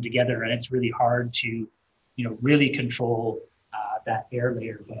things come together, and it's really hard to, really control that air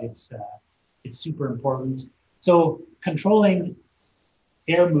layer, but it's super important. So controlling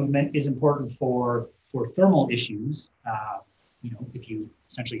air movement is important for thermal issues. If you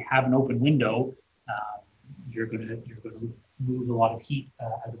essentially have an open window, you're going to move a lot of heat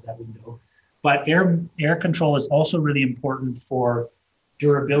out of that window. But air control is also really important for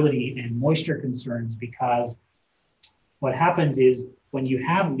durability and moisture concerns, because what happens is when you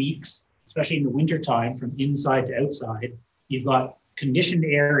have leaks, especially in the wintertime from inside to outside, you've got conditioned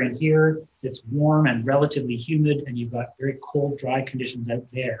air in here that's warm and relatively humid, and you've got very cold, dry conditions out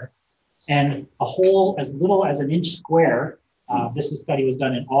there. And a hole as little as an inch square, this study was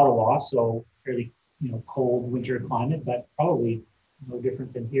done in Ottawa, so fairly cold winter climate, but probably no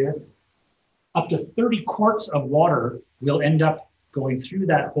different than here. Up to 30 quarts of water will end up going through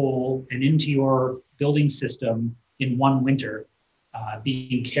that hole and into your building system in one winter,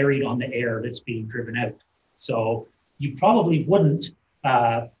 being carried on the air that's being driven out. So you probably wouldn't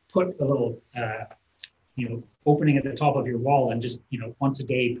put a little, opening at the top of your wall and just, once a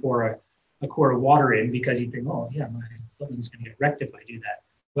day pour a quart of water in, because you think, oh yeah, my building's going to get wrecked if I do that.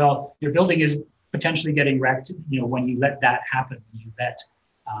 Well, your building is potentially getting wrecked, when you let that happen, when you let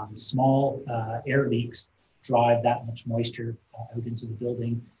small air leaks drive that much moisture out into the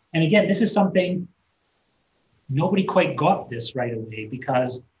building. And again, this is something nobody quite got this right away,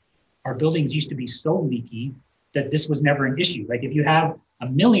 because our buildings used to be so leaky that this was never an issue. Like if you have a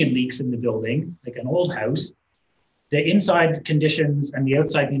million leaks in the building, like an old house, the inside conditions and the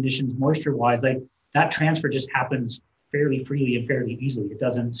outside conditions moisture-wise, like that transfer just happens fairly freely and fairly easily. It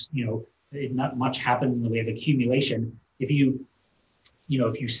doesn't, not much happens in the way of accumulation. If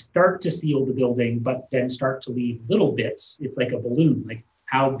you start to seal the building, but then start to leave little bits, it's like a balloon. Like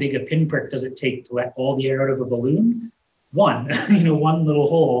how big a pinprick does it take to let all the air out of a balloon? One, one little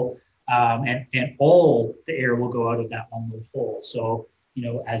hole, and all the air will go out of that one little hole. So,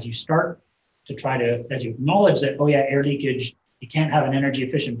 as you start to as you acknowledge that, oh yeah, air leakage, you can't have an energy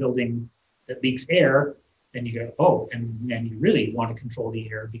efficient building that leaks air, then you go, oh, and then you really want to control the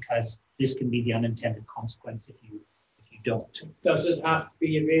air, because this can be the unintended consequence if you don't. Does it have to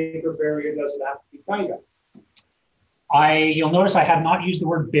be a vapor barrier? Does it have to be tighter? You'll notice I have not used the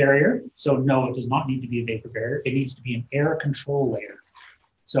word barrier. So no, it does not need to be a vapor barrier. It needs to be an air control layer.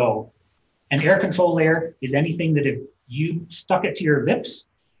 So an air control layer is anything that if you stuck it to your lips,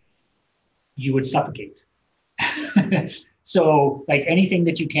 you would suffocate. So like anything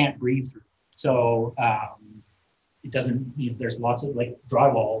that you can't breathe through. So it doesn't, there's lots of, like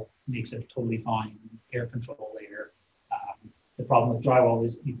drywall makes it totally fine, air control layer. The problem with drywall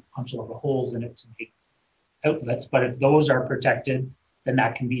is you punch a lot of holes in it to make outlets, but if those are protected, then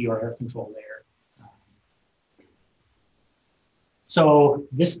that can be your air control layer. So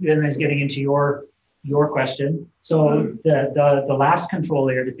this then is getting into your question. So the last control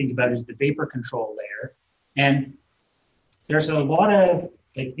layer to think about is the vapor control layer. And there's a lot of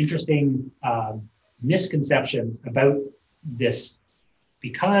interesting misconceptions about this,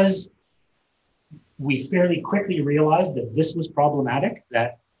 because we fairly quickly realized that this was problematic,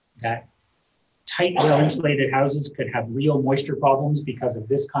 that tight, well-insulated houses could have real moisture problems because of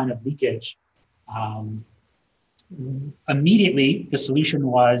this kind of leakage. Immediately, the solution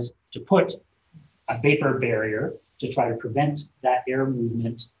was to put a vapor barrier to try to prevent that air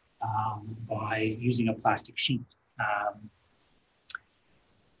movement by using a plastic sheet.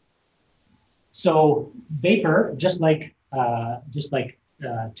 So vapor, just like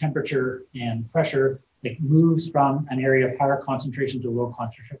temperature and pressure, like moves from an area of higher concentration to low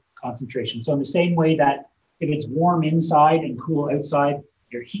concentration. So in the same way that if it's warm inside and cool outside,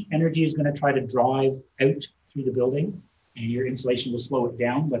 your heat energy is going to try to drive out through the building, and your insulation will slow it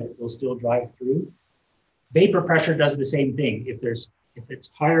down, but it will still drive through. Vapor pressure does the same thing. If it's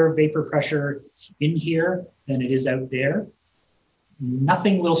higher vapor pressure in here than it is out there,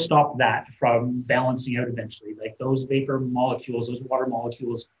 nothing will stop that from balancing out eventually. Like those vapor molecules, those water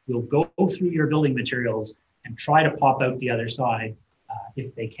molecules will go through your building materials and try to pop out the other side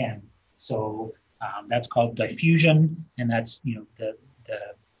if they can. So that's called diffusion, and that's, you know, the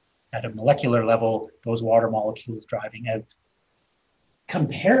at a molecular level, those water molecules driving out.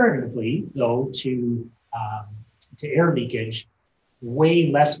 Comparatively, though, to air leakage, way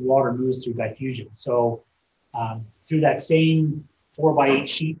less water moves through diffusion. So through that same 4x8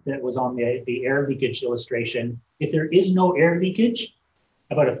 sheet that was on the air leakage illustration, if there is no air leakage,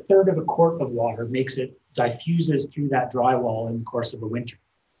 about a third of a quart of water diffuses through that drywall in the course of a winter.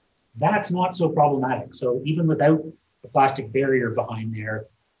 That's not so problematic. So even without the plastic barrier behind there,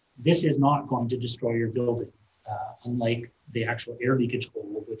 this is not going to destroy your building, unlike the actual air leakage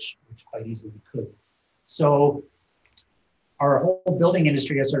hole, which quite easily could. So our whole building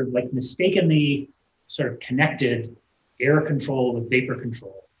industry has sort of like mistakenly sort of connected air control with vapor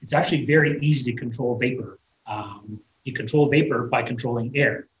control. It's actually very easy to control vapor. You control vapor by controlling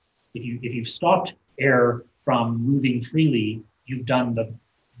air. If you've stopped air from moving freely, you've done the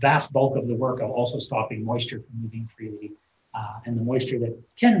vast bulk of the work of also stopping moisture from moving freely. And the moisture that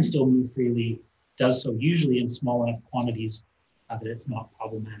can still move freely does so usually in small enough quantities that it's not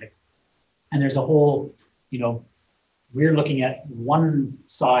problematic. And there's a whole, you know, we're looking at one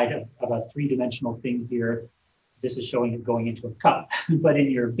side of a three-dimensional thing here. This is showing it going into a cup. But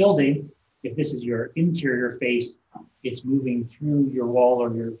in your building, if this is your interior face, it's moving through your wall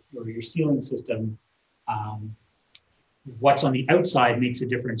or your ceiling system. What's on the outside makes a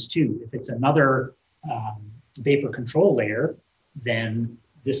difference too. If it's another vapor control layer, then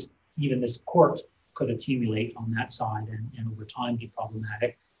even this quart could accumulate on that side and over time be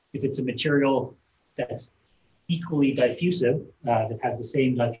problematic. If it's a material that's equally diffusive, that has the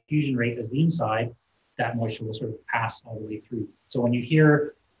same diffusion rate as the inside, that moisture will sort of pass all the way through. So when you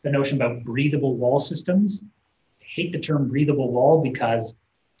hear the notion about breathable wall systems, I hate the term breathable wall because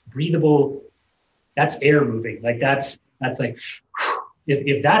breathable, that's air moving. Like that's like,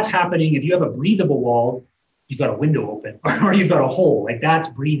 if that's happening, if you have a breathable wall, you've got a window open or you've got a hole, like that's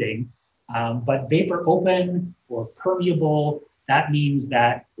breathing. But vapor open or permeable, that means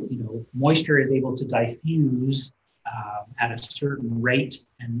that, you know, moisture is able to diffuse at a certain rate,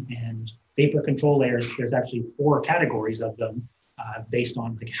 and vapor control layers, there's actually 4 categories of them based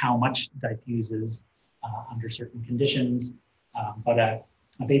on like how much diffuses under certain conditions. But a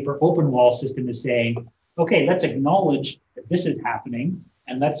vapor open wall system is saying, okay, let's acknowledge that this is happening,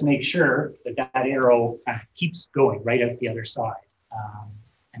 and let's make sure that that arrow kind of keeps going right out the other side.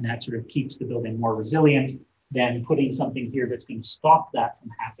 And that sort of keeps the building more resilient than putting something here that's going to stop that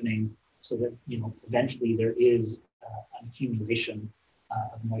from happening, so that, you know, eventually there is an accumulation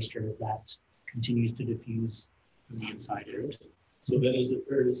of moisture as that continues to diffuse from the inside out. So then is it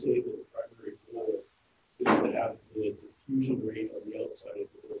fair to say that the primary goal is to have the diffusion rate on the outside of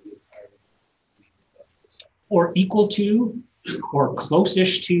the building higher than the diffusion rate on the inside? Or equal to, or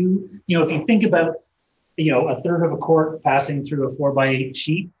close-ish to, you know, if you think about, you know, a third of a quart passing through a 4x8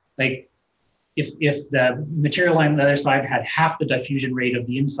 sheet, like if the material on the other side had half the diffusion rate of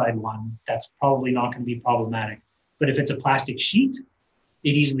the inside one, that's probably not going to be problematic. But if it's a plastic sheet,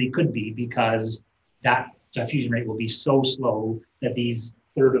 it easily could be, because that diffusion rate will be so slow that these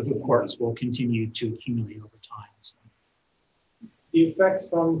third of the quarts will continue to accumulate over time. So. The effect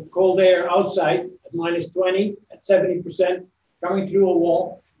from cold air outside at -20 at 70% coming through a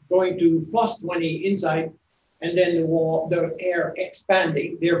wall, going to +20 inside, and then the air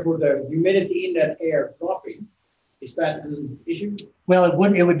expanding, therefore the humidity in that air dropping. Is that an issue? Well,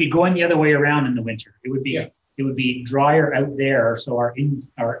 it would be going the other way around in the winter. It would be It would be drier out there, so our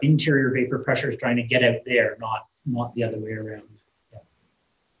interior vapor pressure is trying to get out there, not the other way around. Yeah.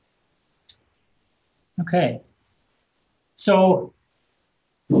 Okay. So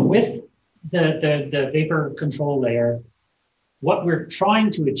with the vapor control layer, what we're trying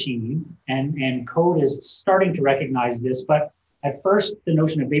to achieve, and code is starting to recognize this, but at first the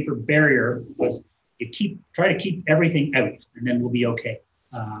notion of vapor barrier was try to keep everything out, and then we'll be okay.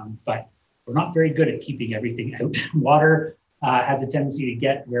 But we're not very good at keeping everything out. Water has a tendency to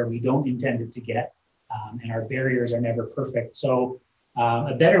get where we don't intend it to get, and our barriers are never perfect. So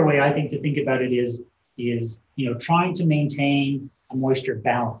A better way, I think, to think about it is trying to maintain a moisture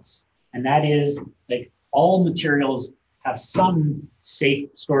balance. And that is like all materials have some safe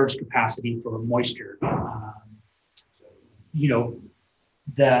storage capacity for moisture.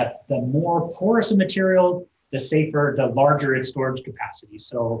 The more porous a material, the safer, the larger its storage capacity.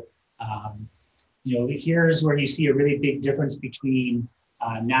 So, here's where you see a really big difference between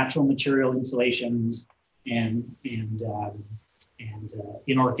natural material insulations and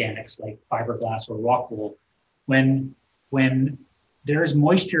inorganics like fiberglass or rock wool. When there's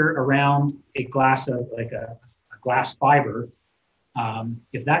moisture around a glass of like a glass fiber,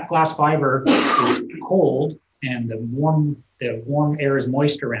 if that glass fiber is cold and the warm air is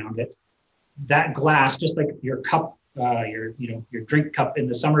moist around it, that glass, just like your cup, your drink cup in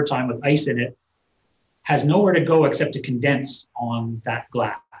the summertime with ice in it, has nowhere to go except to condense on that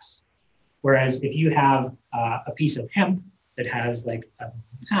glass. Whereas if you have a piece of hemp that has like a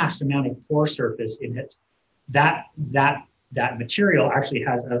vast amount of pore surface in it, that material actually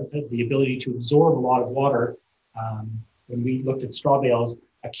has the ability to absorb a lot of water. When we looked at straw bales,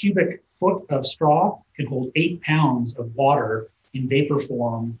 a cubic foot of straw can hold 8 pounds of water in vapor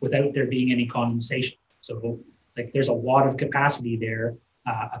form without there being any condensation. So like there's a lot of capacity there.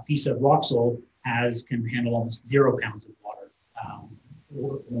 A piece of rock salt can handle almost 0 pounds of water,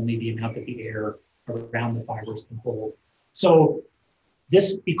 or only the amount that the air around the fibers can hold. So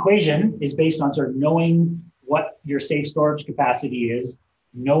this equation is based on sort of knowing what your safe storage capacity is,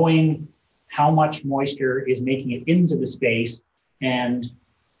 knowing how much moisture is making it into the space, and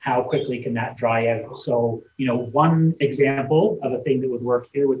how quickly can that dry out. So, one example of a thing that would work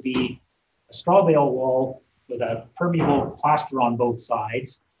here would be a straw bale wall with a permeable plaster on both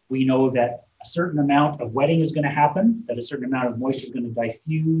sides. We know that a certain amount of wetting is going to happen, that a certain amount of moisture is going to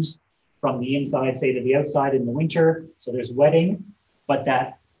diffuse from the inside, say, to the outside in the winter. So there's wetting, but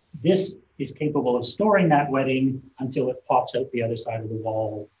that this is capable of storing that wetting until it pops out the other side of the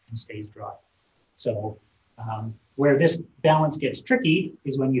wall and stays dry. So where this balance gets tricky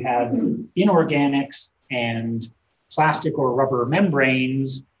is when you have inorganics and plastic or rubber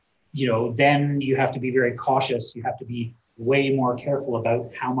membranes, then you have to be very cautious. You have to be way more careful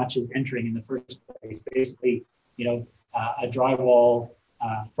about how much is entering in the first place. Basically, a drywall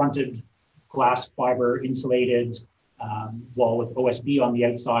fronted glass fiber insulated wall with OSB on the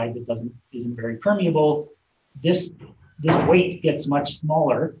outside that isn't very permeable. This weight gets much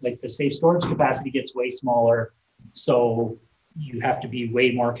smaller, like the safe storage capacity gets way smaller. So you have to be way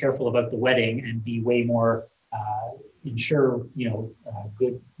more careful about the wetting and be way more ensure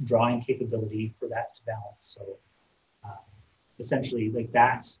good drying capability for that to balance. So essentially, like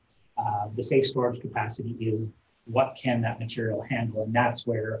that's the safe storage capacity is what can that material handle, and that's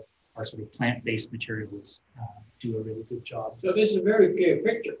where our sort of plant-based materials do a really good job. So this is a very clear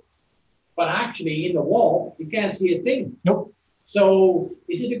picture, but actually in the wall you can't see a thing. Nope. So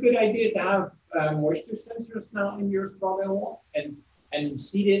is it a good idea to have moisture sensors now in your straw bale wall and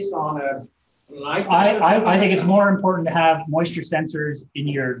see this on a light? I think it's more important to have moisture sensors in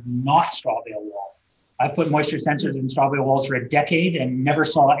your not straw bale wall. I put moisture sensors in straw bale walls for a decade and never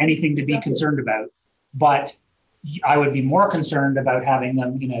saw anything to be concerned about. But I would be more concerned about having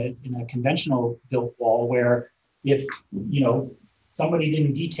them in a conventional built wall where if somebody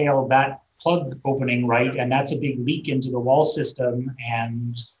didn't detail that plug opening right, and that's a big leak into the wall system,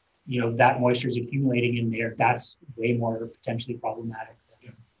 and that moisture is accumulating in there, that's way more potentially problematic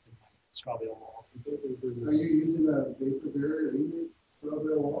than a straw bale wall. Are you using a vapor barrier in your straw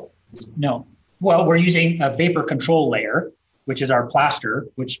bale wall? No. Well, we're using a vapor control layer, which is our plaster,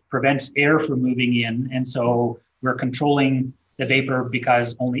 which prevents air from moving in. And so we're controlling the vapor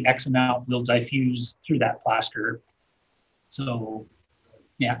because only X amount will diffuse through that plaster. So,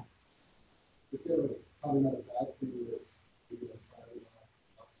 yeah. It's probably not a bad thing that you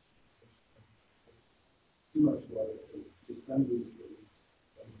too much water is descending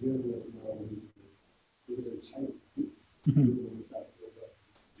and dealing with now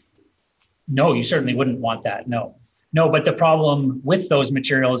No, you certainly wouldn't want that. No, but the problem with those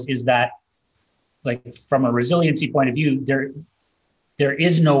materials is that, like from a resiliency point of view, there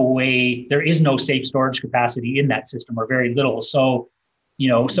is no safe storage capacity in that system, or very little. So,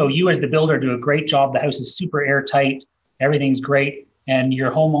 so you as the builder do a great job. The house is super airtight, everything's great, and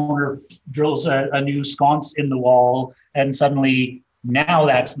your homeowner drills a new sconce in the wall, and suddenly now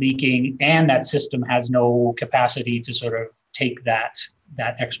that's leaking, and that system has no capacity to sort of take that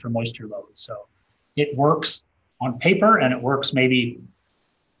extra moisture load. So it works on paper and it works maybe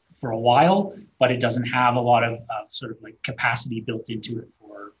for a while, but it doesn't have a lot of sort of like capacity built into it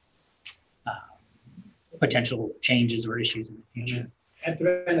for potential changes or issues in the future. at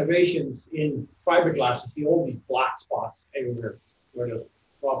renovations in fiberglass, you see all these black spots everywhere where there's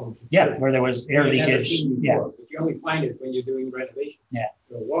problems. Yeah, where there was air You've never leakage. seen Yeah, before, but you only find it when you're doing renovations. Yeah.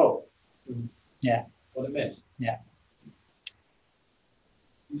 So, whoa. Yeah. What a mess. Yeah.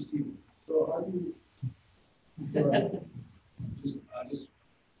 You see, so how do you, just wondering,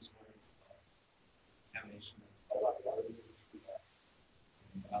 contamination of a lot of water through that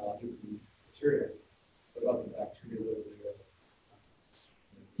biological material. What about the bacteria that are there?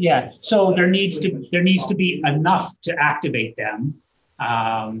 Yeah, so there needs to be enough to activate them.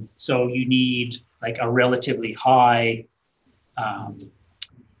 So you need like a relatively high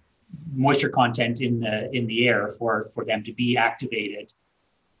moisture content in the air for them to be activated.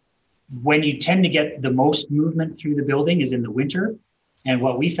 When you tend to get the most movement through the building is in the winter. And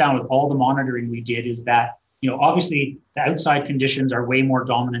what we found with all the monitoring we did is that, obviously the outside conditions are way more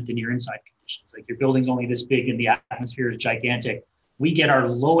dominant than your inside conditions. Like your building's only this big and the atmosphere is gigantic. We get our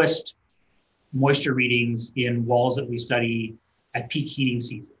lowest moisture readings in walls that we study at peak heating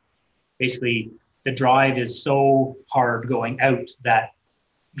season. Basically, the drive is so hard going out that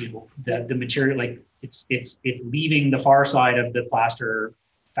the material, like it's leaving the far side of the plaster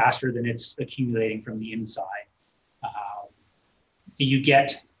faster than it's accumulating from the inside. You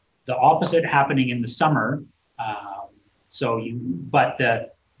get the opposite happening in the summer. But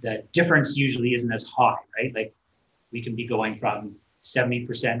the difference usually isn't as high, right? Like we can be going from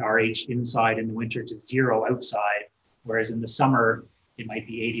 70% RH inside in the winter to 0 outside, whereas in the summer it might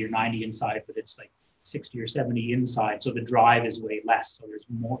be 80 or 90 inside, but it's like 60 or 70 inside. So the drive is way less. So there's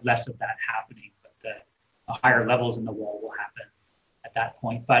less of that happening, but the higher levels in the wall will happen at that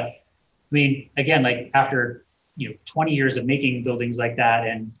point. But I mean, again, like after 20 years of making buildings like that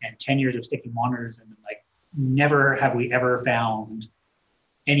and 10 years of sticking monitors, and like never have we ever found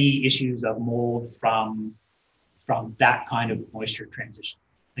any issues of mold from that kind of moisture transition.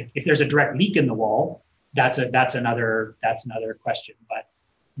 Like if there's a direct leak in the wall, that's another question. But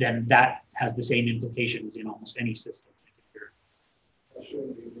then that has the same implications in almost any system. I'll show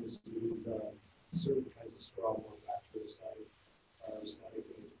you this is certain kinds of straw more bacterial static.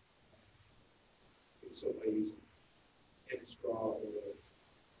 So I use head straw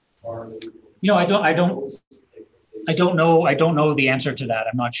or I don't know the answer to that.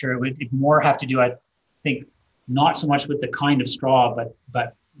 I'm not sure. It would more have to do, I think, not so much with the kind of straw,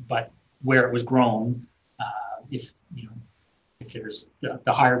 but where it was grown. If there's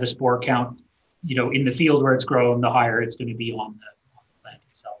the higher the spore count, in the field where it's grown, the higher it's going to be on the plant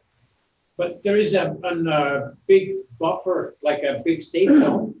itself. But there is a big buffer, like a big safe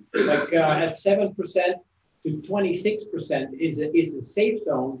zone, like at 7% to 26% is a safe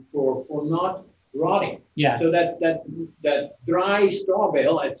zone for not rotting. Yeah. So that dry straw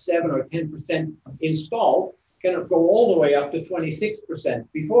bale at 7 or 10% installed can go all the way up to 26%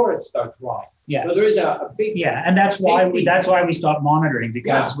 before it starts rotting. Yeah. So there is a big and that's why we stopped monitoring,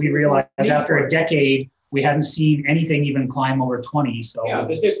 because we realized after a decade we hadn't seen anything even climb over 20. So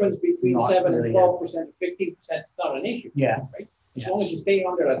the difference between 7 and 12%, 15% is not an issue. Yeah. Right. As long as you stay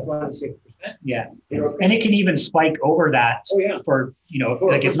under that 26%. Yeah. Okay. And it can even spike over that for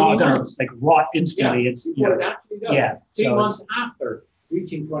like it's not going to like rot instantly. It's it actually does. Yeah. 3 months after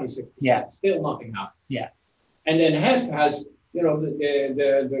reaching 26%. Yeah. Still nothing happens. Yeah. And then hemp has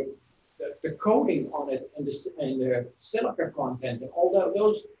the coating on it and the silica content and all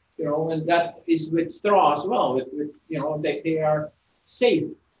those and that is with straw as well. They are safe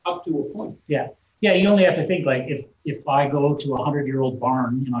up to a point. Yeah. Yeah, you only have to think like if I go to a 100-year-old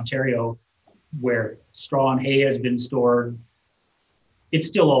barn in Ontario where straw and hay has been stored, it's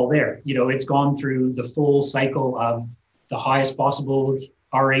still all there. It's gone through the full cycle of the highest possible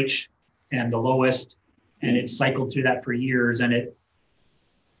RH and the lowest, and it's cycled through that for years, and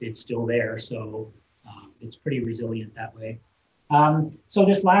it's still there. So it's pretty resilient that way. So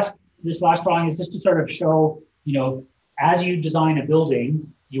this last drawing is just to sort of show, as you design a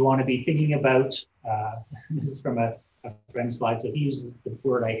building, you want to be thinking about, this is from a friend's slide, so he uses the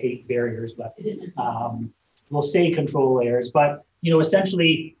word I hate, barriers, but we'll say control layers. But,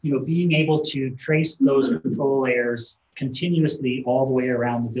 essentially, being able to trace those control layers continuously all the way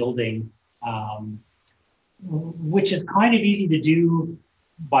around the building, which is kind of easy to do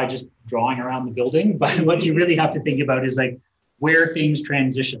by just drawing around the building. But what you really have to think about is like where things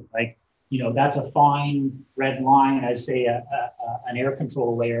transition. Like, that's a fine red line as, say, an air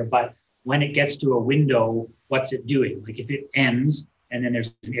control layer. But when it gets to a window, what's it doing? Like if it ends and then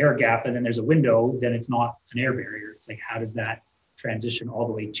there's an air gap and then there's a window, then it's not an air barrier. It's like, how does that transition all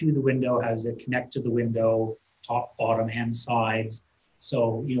the way to the window? How does it connect to the window, top, bottom, and sides?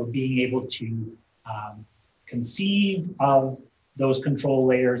 So, being able to conceive of those control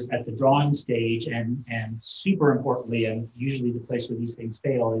layers at the drawing stage, and super importantly, and usually the place where these things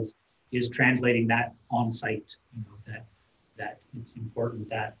fail is translating that on site. You know, that it's important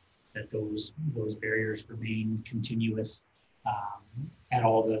that those barriers remain continuous at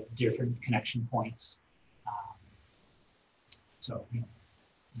all the different connection points. So you know,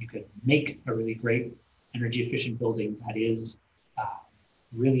 you could make a really great energy efficient building that is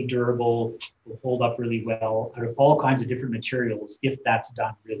really durable, will hold up really well out of all kinds of different materials if that's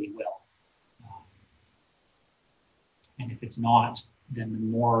done really well. And if it's not, then the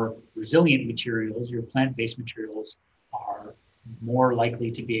more resilient materials, your plant-based materials, are more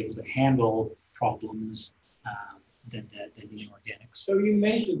likely to be able to handle problems than the inorganics. So you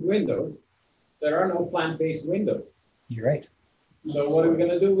mentioned windows. There are no plant-based windows. You're right. So what are we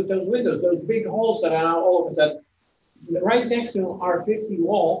gonna do with those windows? Those big holes that are now all of a sudden right next to our 50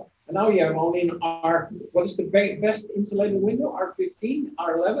 wall, and now you have only what is the best insulated window? R15,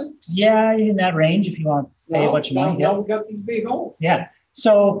 R11? Yeah, in that range if you want to pay a bunch of money. Now we got these big holes. Yeah.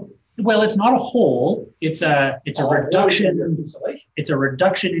 So, well, it's not a hole. It's a reduction. Insulation. It's a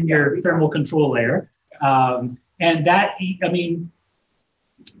reduction in your thermal control layer. And that, I mean,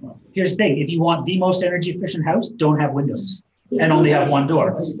 here's the thing. If you want the most energy efficient house, don't have windows and only have one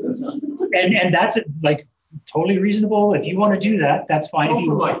door. And that's like totally reasonable. If you want to do that, that's fine. If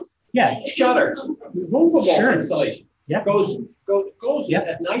you yeah. Shutter. Removable insulation. Yeah. Goes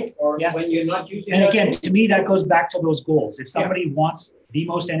at night or when you're not using it. And again, to me, that goes back to those goals. If somebody wants the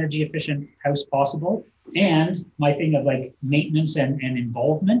most energy efficient house possible, and my thing of like maintenance and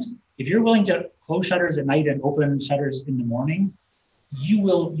involvement, if you're willing to close shutters at night and open shutters in the morning,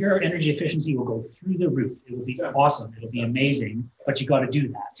 your energy efficiency will go through the roof. It will be awesome. It'll be amazing, but you got to do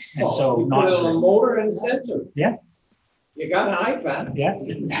that. And so you put it on a motor and sensor. Yeah. You got an iPad. Yeah. So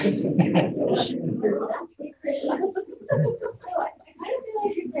I kind of feel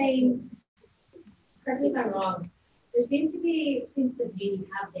like you're saying, correct me if I'm wrong, there seems to maybe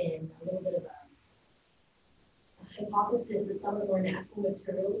have been a little bit of a hypothesis that some of the more natural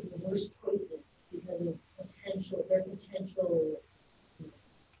materials are the worst choices because of their potential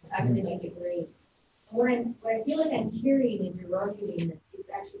fact they might degrade. And what I feel like I'm hearing is you're arguing that it's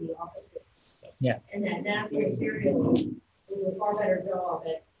actually the opposite. Yeah. And that natural materials do a far better job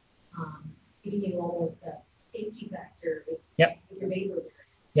at giving you almost a safety factor with your vapor.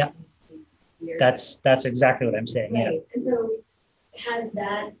 Yeah. That's exactly what I'm saying. Right. Yeah. And so has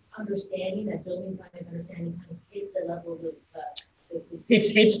that understanding, that building science understanding, kind of hit the level of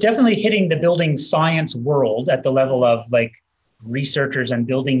it's definitely hitting the building science world at the level of like researchers and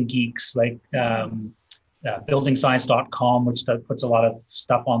building geeks, like buildingscience.com, which puts a lot of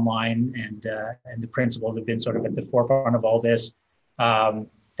stuff online, and the principals have been sort of at the forefront of all this. The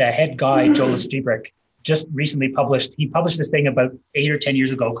head guy, Joe Lestibrick, just recently published this thing about 8 or 10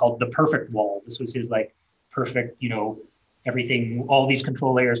 years ago called The Perfect Wall. This was his like perfect, everything, all these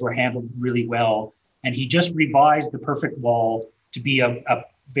control layers were handled really well. And he just revised The Perfect Wall to be a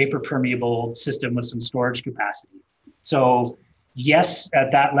vapor permeable system with some storage capacity. So yes,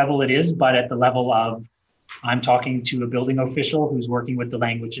 at that level it is, but at the level of I'm talking to a building official who's working with the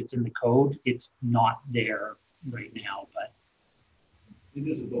language that's in the code, it's not there right now, but. It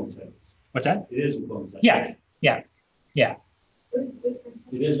is with both sides. What's that? It is with both sides. Yeah. It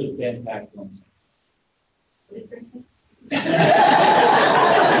is with band pack one side.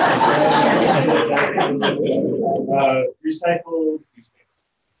 Recycled newspaper.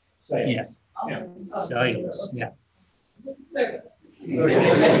 Yeah. Cellulose. Yeah.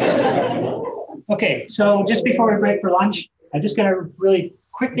 Okay, so just before we break for lunch, I'm just going to really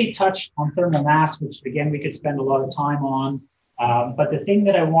quickly touch on thermal mass, which again we could spend a lot of time on. But the thing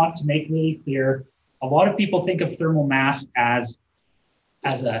that I want to make really clear, a lot of people think of thermal mass as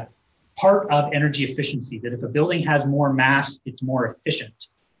a part of energy efficiency, that if a building has more mass, it's more efficient,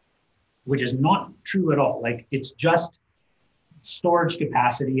 which is not true at all. Like it's just storage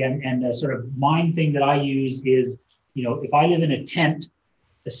capacity. And the sort of mind thing that I use is, if I live in a tent,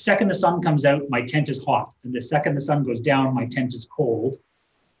 the second the sun comes out, my tent is hot. And the second the sun goes down, my tent is cold.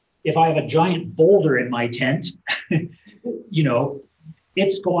 If I have a giant boulder in my tent,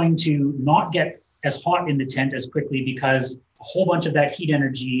 it's going to not get as hot in the tent as quickly because a whole bunch of that heat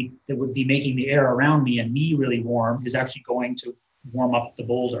energy that would be making the air around me and me really warm is actually going to warm up the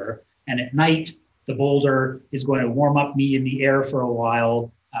boulder. And at night, the boulder is going to warm up me in the air for a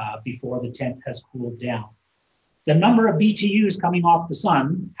while before the tent has cooled down. The number of BTUs coming off the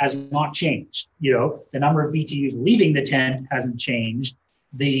sun has not changed. The number of BTUs leaving the tent hasn't changed.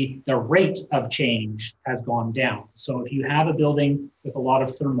 The rate of change has gone down. So if you have a building with a lot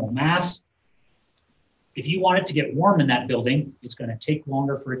of thermal mass, if you want it to get warm in that building, it's going to take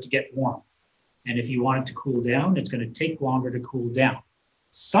longer for it to get warm. And if you want it to cool down, it's going to take longer to cool down.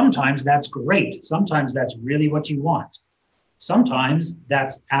 Sometimes that's great. Sometimes that's really what you want. Sometimes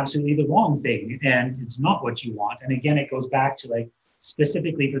that's absolutely the wrong thing and it's not what you want. And again, it goes back to like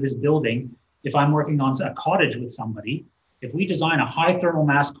specifically for this building, if I'm working on a cottage with somebody, if we design a high thermal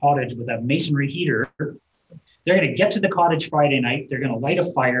mass cottage with a masonry heater, they're going to get to the cottage Friday night, they're going to light a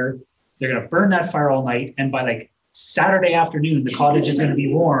fire, they're going to burn that fire all night, and by like Saturday afternoon, the cottage is going to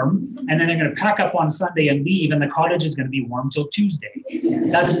be warm, and then they're going to pack up on Sunday and leave, and the cottage is going to be warm till Tuesday.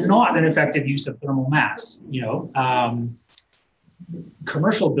 That's not an effective use of thermal mass.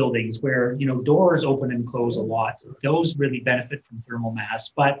 Commercial buildings where doors open and close a lot, those really benefit from thermal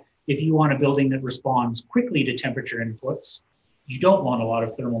mass. But if you want a building that responds quickly to temperature inputs, you don't want a lot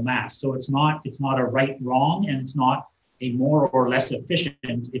of thermal mass. So it's not a right wrong, and it's not a more or less efficient.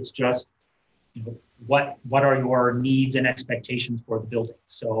 It's just what are your needs and expectations for the building.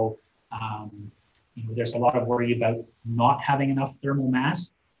 So there's a lot of worry about not having enough thermal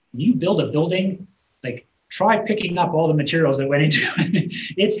mass. When you build a building, like try picking up all the materials that went into it.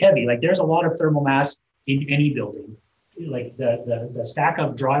 It's heavy. Like there's a lot of thermal mass in any building. Like the stack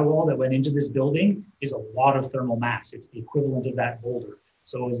of drywall that went into this building is a lot of thermal mass. It's the equivalent of that boulder.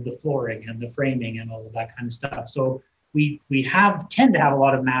 So is the flooring and the framing and all of that kind of stuff. So we tend to have a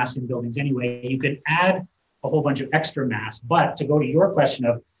lot of mass in buildings anyway. You can add a whole bunch of extra mass, but to go to your question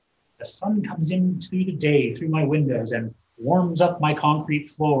of the sun comes in through the day, through my windows and warms up my concrete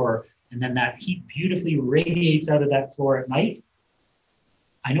floor, and then that heat beautifully radiates out of that floor at night.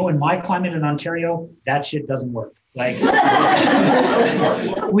 I know in my climate in Ontario, that shit doesn't work. Like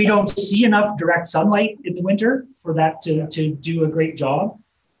we don't see enough direct sunlight in the winter for that to do a great job.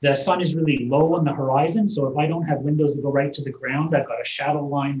 The sun is really low on the horizon. So if I don't have windows that go right to the ground, I've got a shadow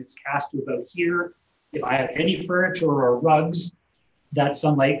line that's cast to about here. If I have any furniture or rugs, that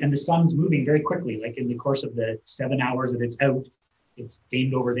sunlight, and the sun's moving very quickly, like in the course of the 7 hours that it's out, it's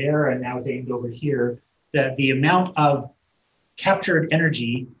aimed over there and now it's aimed over here. The amount of captured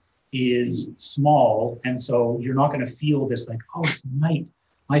energy is small. And so you're not going to feel this like, oh, it's night.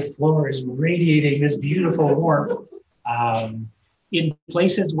 My floor is radiating this beautiful warmth. In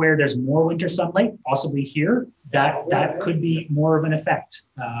places where there's more winter sunlight, possibly here, that could be more of an effect.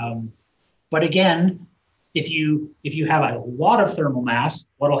 But again, if you have a lot of thermal mass,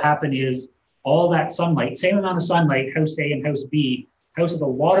 what'll happen is all that sunlight, same amount of sunlight, house A and house B, house with a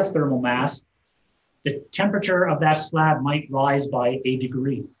lot of thermal mass, the temperature of that slab might rise by a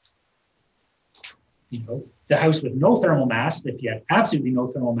degree. The house with no thermal mass, if you have absolutely no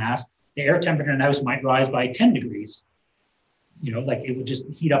thermal mass, the air temperature in the house might rise by 10 degrees. Like it would just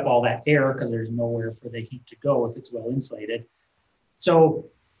heat up all that air because there's nowhere for the heat to go if it's well insulated. So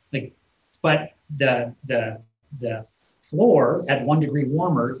but the floor at 1 degree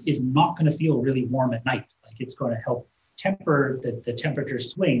warmer is not going to feel really warm at night. Like it's going to help temper the temperature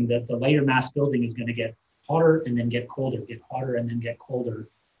swing. That the lighter mass building is going to get hotter and then get colder, get hotter and then get colder.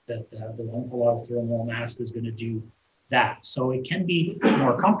 The one with a lot of thermal mass is going to do that. So it can be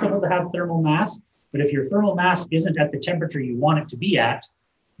more comfortable to have thermal mass, but if your thermal mass isn't at the temperature you want it to be at,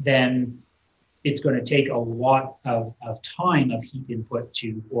 then it's going to take a lot of time of heat input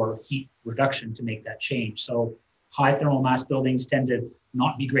or heat reduction to make that change. So high thermal mass buildings tend to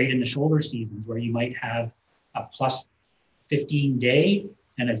not be great in the shoulder seasons where you might have a plus 15 day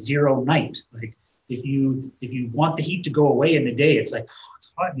and a 0 night. Like if you want the heat to go away in the day, it's like, oh, it's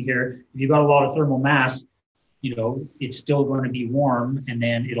hot in here. If you've got a lot of thermal mass, it's still going to be warm, and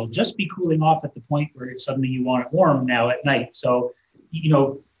then it'll just be cooling off at the point where suddenly you want it warm now at night. So,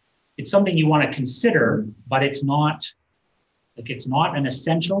 it's something you want to consider, but it's not an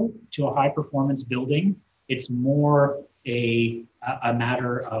essential to a high performance building. It's more a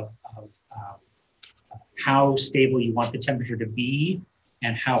matter of how stable you want the temperature to be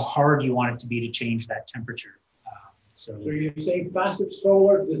and how hard you want it to be to change that temperature. So you're saying passive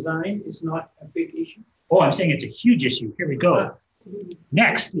solar design is not a big issue? Oh, I'm saying it's a huge issue. Here we go.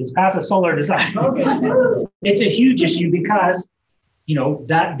 Next is passive solar design. Okay. It's a huge issue because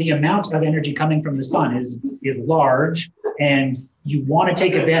that the amount of energy coming from the sun is large, and you want to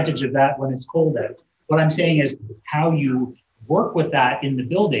take advantage of that when it's cold out. What I'm saying is how you work with that in the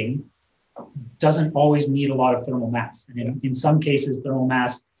building doesn't always need a lot of thermal mass. And in some cases, thermal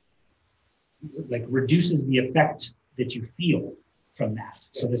mass reduces the effect that you feel from that.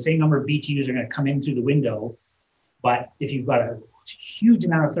 So the same number of BTUs are going to come in through the window, but if you've got a huge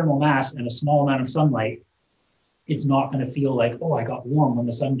amount of thermal mass and a small amount of sunlight, it's not going to feel like, oh, I got warm when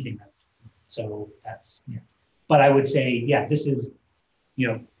the sun came out. So that's, But I would say, this is,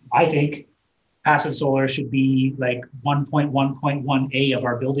 I think passive solar should be like 1.1.1a of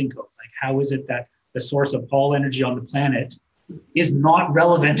our building code. Like, how is it that the source of all energy on the planet is not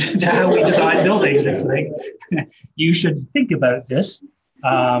relevant to how we design buildings? It's like, you should think about this.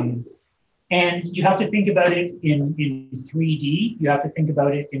 And you have to think about it in 3D. You have to think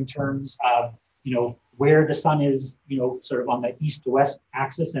about it in terms of, where the sun is, sort of on the east to west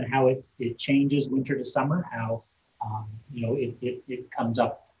axis, and how it changes winter to summer, how, it comes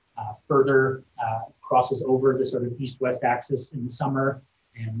up further, crosses over the sort of east-west axis in the summer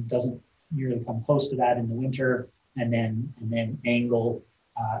and doesn't nearly come close to that in the winter, and then angle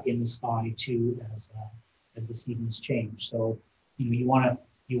in the sky too as the seasons change. So, you want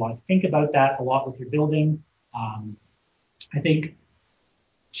to think about that a lot with your building. I think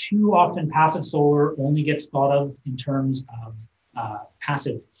too often passive solar only gets thought of in terms of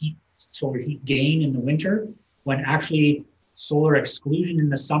passive solar heat gain in the winter, when actually solar exclusion in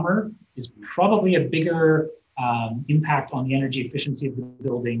the summer is probably a bigger impact on the energy efficiency of the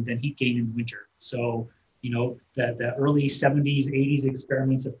building than heat gain in the winter. So, the early 70s, 80s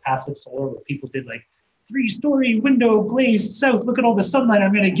experiments of passive solar, where people did like 3-story window glazed south, look at all the sunlight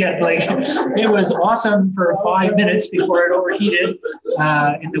I'm going to get. Like, it was awesome for 5 minutes before it overheated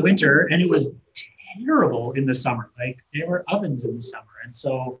in the winter, and it was terrible in the summer. Like, there were ovens in the summer. And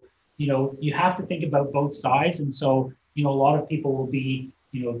so, you have to think about both sides. And so, a lot of people will be,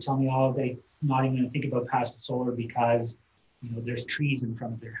 tell me, oh, they're not even going to think about passive solar because, there's trees in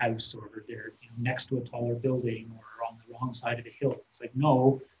front of their house, or they're next to a taller building, or on the wrong side of a hill. It's like,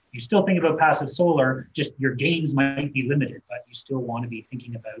 no, you still think about passive solar, just your gains might be limited, but you still want to be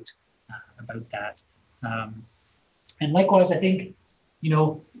thinking about that. And likewise, I think,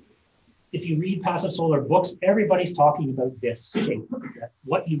 if you read passive solar books, everybody's talking about this shape.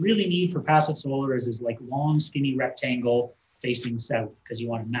 What you really need for passive solar is like long, skinny rectangle facing south, because you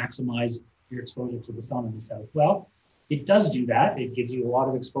want to maximize your exposure to the sun in the south. Well, it does do that. It gives you a lot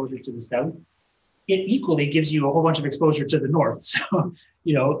of exposure to the south. It equally gives you a whole bunch of exposure to the north. So,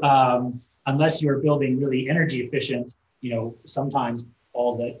 unless you're building really energy efficient, sometimes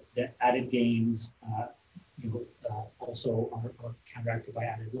all the added gains, also are counteracted by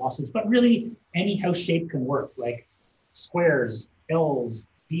added losses. But really, any house shape can work, like squares, L's,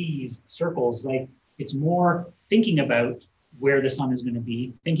 B's, circles. Like, it's more thinking about where the sun is going to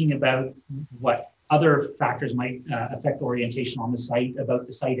be, thinking about what other factors might affect orientation on the site, about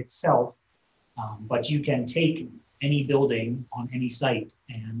the site itself. But you can take any building on any site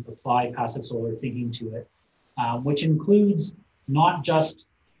and apply passive solar thinking to it, which includes not just,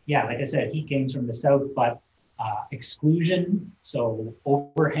 like I said, heat gains from the south, but exclusion, so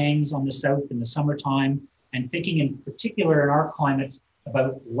overhangs on the south in the summertime, and thinking in particular in our climates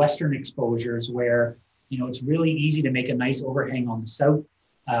about western exposures where, it's really easy to make a nice overhang on the south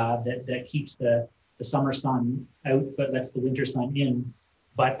that keeps the summer sun out but lets the winter sun in.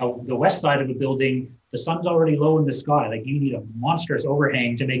 But the west side of the building, the sun's already low in the sky. Like, you need a monstrous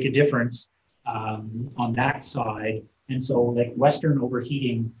overhang to make a difference on that side. And so, like, western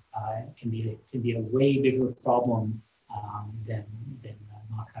overheating can be a way bigger problem than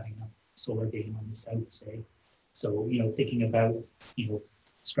not having enough solar gain on the south, say. So, thinking about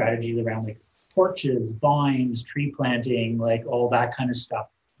strategies around like porches, vines, tree planting, like all that kind of stuff.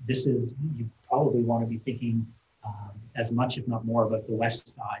 You probably want to be thinking as much, if not more, about the west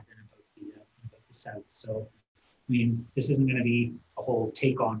side than about the south. So, I mean, this isn't going to be a whole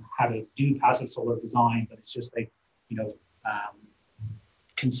take on how to do passive solar design, but it's just like,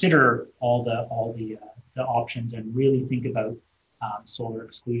 consider all the options and really think about solar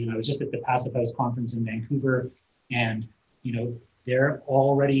exclusion. I was just at the Passive House conference in Vancouver, and they're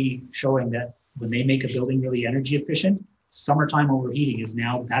already showing that when they make a building really energy efficient, summertime overheating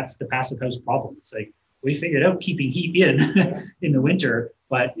that's the passive house problem. It's like, we figured out keeping heat in the winter,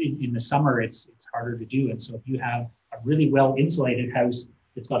 but in the summer it's harder to do. And so if you have a really well insulated house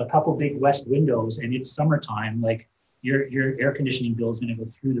that's got a couple big west windows and it's summertime, like your air conditioning bill is going to go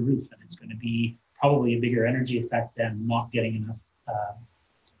through the roof, and it's going to be probably a bigger energy effect than not getting enough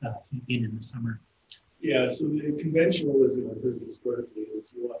heat in the summer. Yeah, so the conventionalism I've heard historically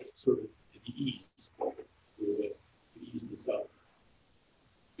is you want it sort of to the east, the east and south.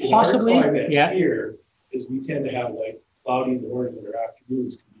 Possibly, yeah. Here is we tend to have like cloudy mornings, and our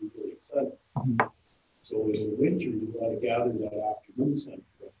afternoons can be really sunny. Mm-hmm. So in the winter, you want to gather that afternoon sun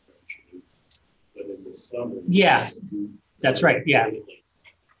preferentially, but in the summer, that's right. Yeah,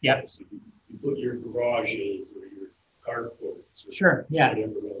 yeah. So you put your garages or your carports, or sure, yeah,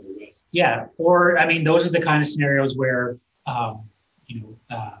 whatever on the west. Yeah, or I mean, those are the kind of scenarios where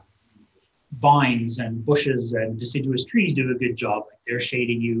vines and bushes and deciduous trees do a good job. Like, they're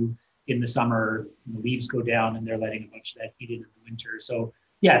shading you in the summer, the leaves go down and they're letting a bunch of that heat in the winter. So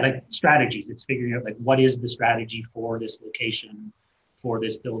yeah, like strategies, it's figuring out like what is the strategy for this location, for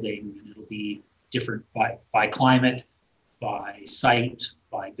this building, and it'll be different by climate, by site,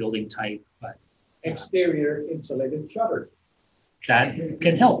 by building type, but Exterior insulated shutters. that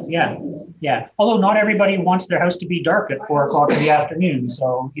can help. Yeah. Yeah. Although not everybody wants their house to be dark at 4 o'clock in the afternoon.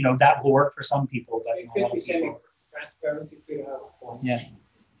 So, you know, that will work for some people, but It not a could lot be of people. semi-transparent, it could have one.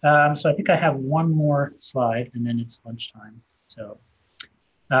 Yeah. So I think I have one more slide and then it's lunchtime. So,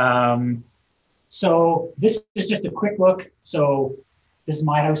 so this is just a quick look. So this is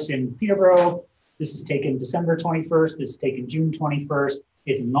my house in Peterborough. This is taken December 21st. This is taken June 21st.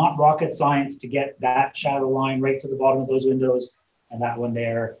 It's not rocket science to get that shadow line right to the bottom of those windows and that one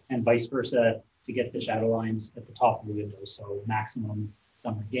there, and vice versa to get the shadow lines at the top of the windows. So maximum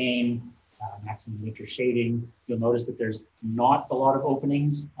summer gain, maximum winter shading. You'll notice that there's not a lot of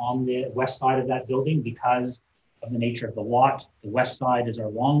openings on the west side of that building because of the nature of the lot. The west side is our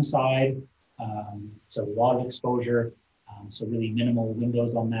long side, so a lot of exposure, so really minimal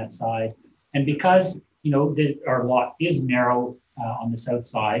windows on that side. And because, you know, our lot is narrow on the south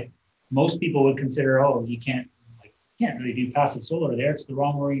side, most people would consider, oh, you can't really do passive solar there, it's the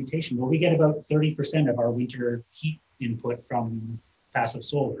wrong orientation. Well, we get about 30% of our winter heat input from passive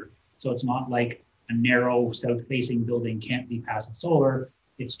solar. So it's not like a narrow south-facing building can't be passive solar.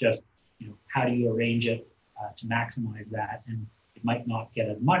 It's just, you know, how do you arrange it to maximize that? And it might not get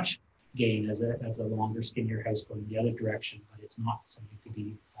as much gain as a longer, skinnier house going the other direction, but it's not something to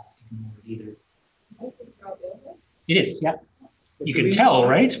be ignored either. Is this a strawbale? It is, yeah. You can tell,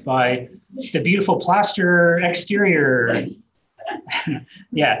 right, by the beautiful plaster exterior.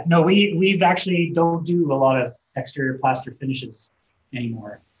 Yeah, no, we've actually don't do a lot of exterior plaster finishes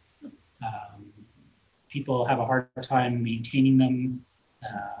anymore. People have a hard time maintaining them.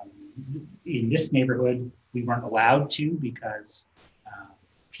 In this neighborhood, we weren't allowed to because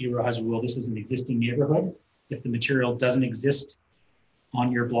Peterborough has a rule, this is an existing neighborhood. If the material doesn't exist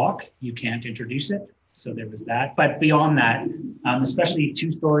on your block, you can't introduce it. So there was that. But beyond that, especially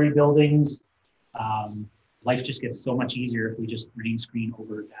 2-story buildings, life just gets so much easier if we just green screen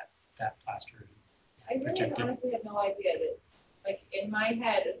over that plaster. I really honestly have no idea that, like, in my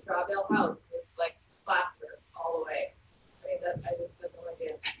head, a straw bale house was like plaster all the way. I mean, I just have no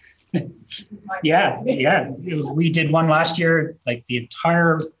idea. Yeah. We did one last year. Like the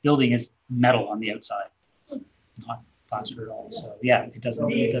entire building is metal on the outside, not plaster at all. So yeah, it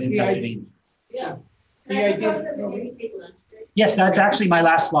doesn't have to be. Yeah. Can I propose that we maybe take lunch break? Yes, that's actually my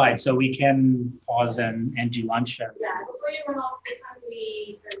last slide. So we can pause and do lunch. Yeah, before you run off, what time do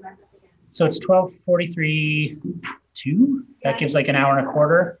we start back up again? So it's 12:43 2. That gives like an hour and a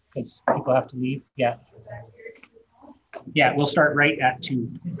quarter because people have to leave. Yeah. Yeah, we'll start right at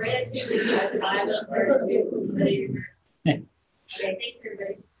 2. Right at 2, I will start at 2. Okay, thanks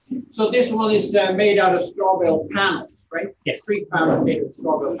everybody. So this one is made out of strawbale panels, right? Yes. 3 panels made of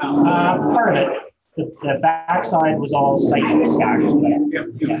strawbale panels. Part of it. The backside was all site stacked. Yeah.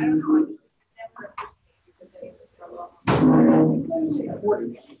 Never. It's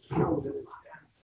important to know that it's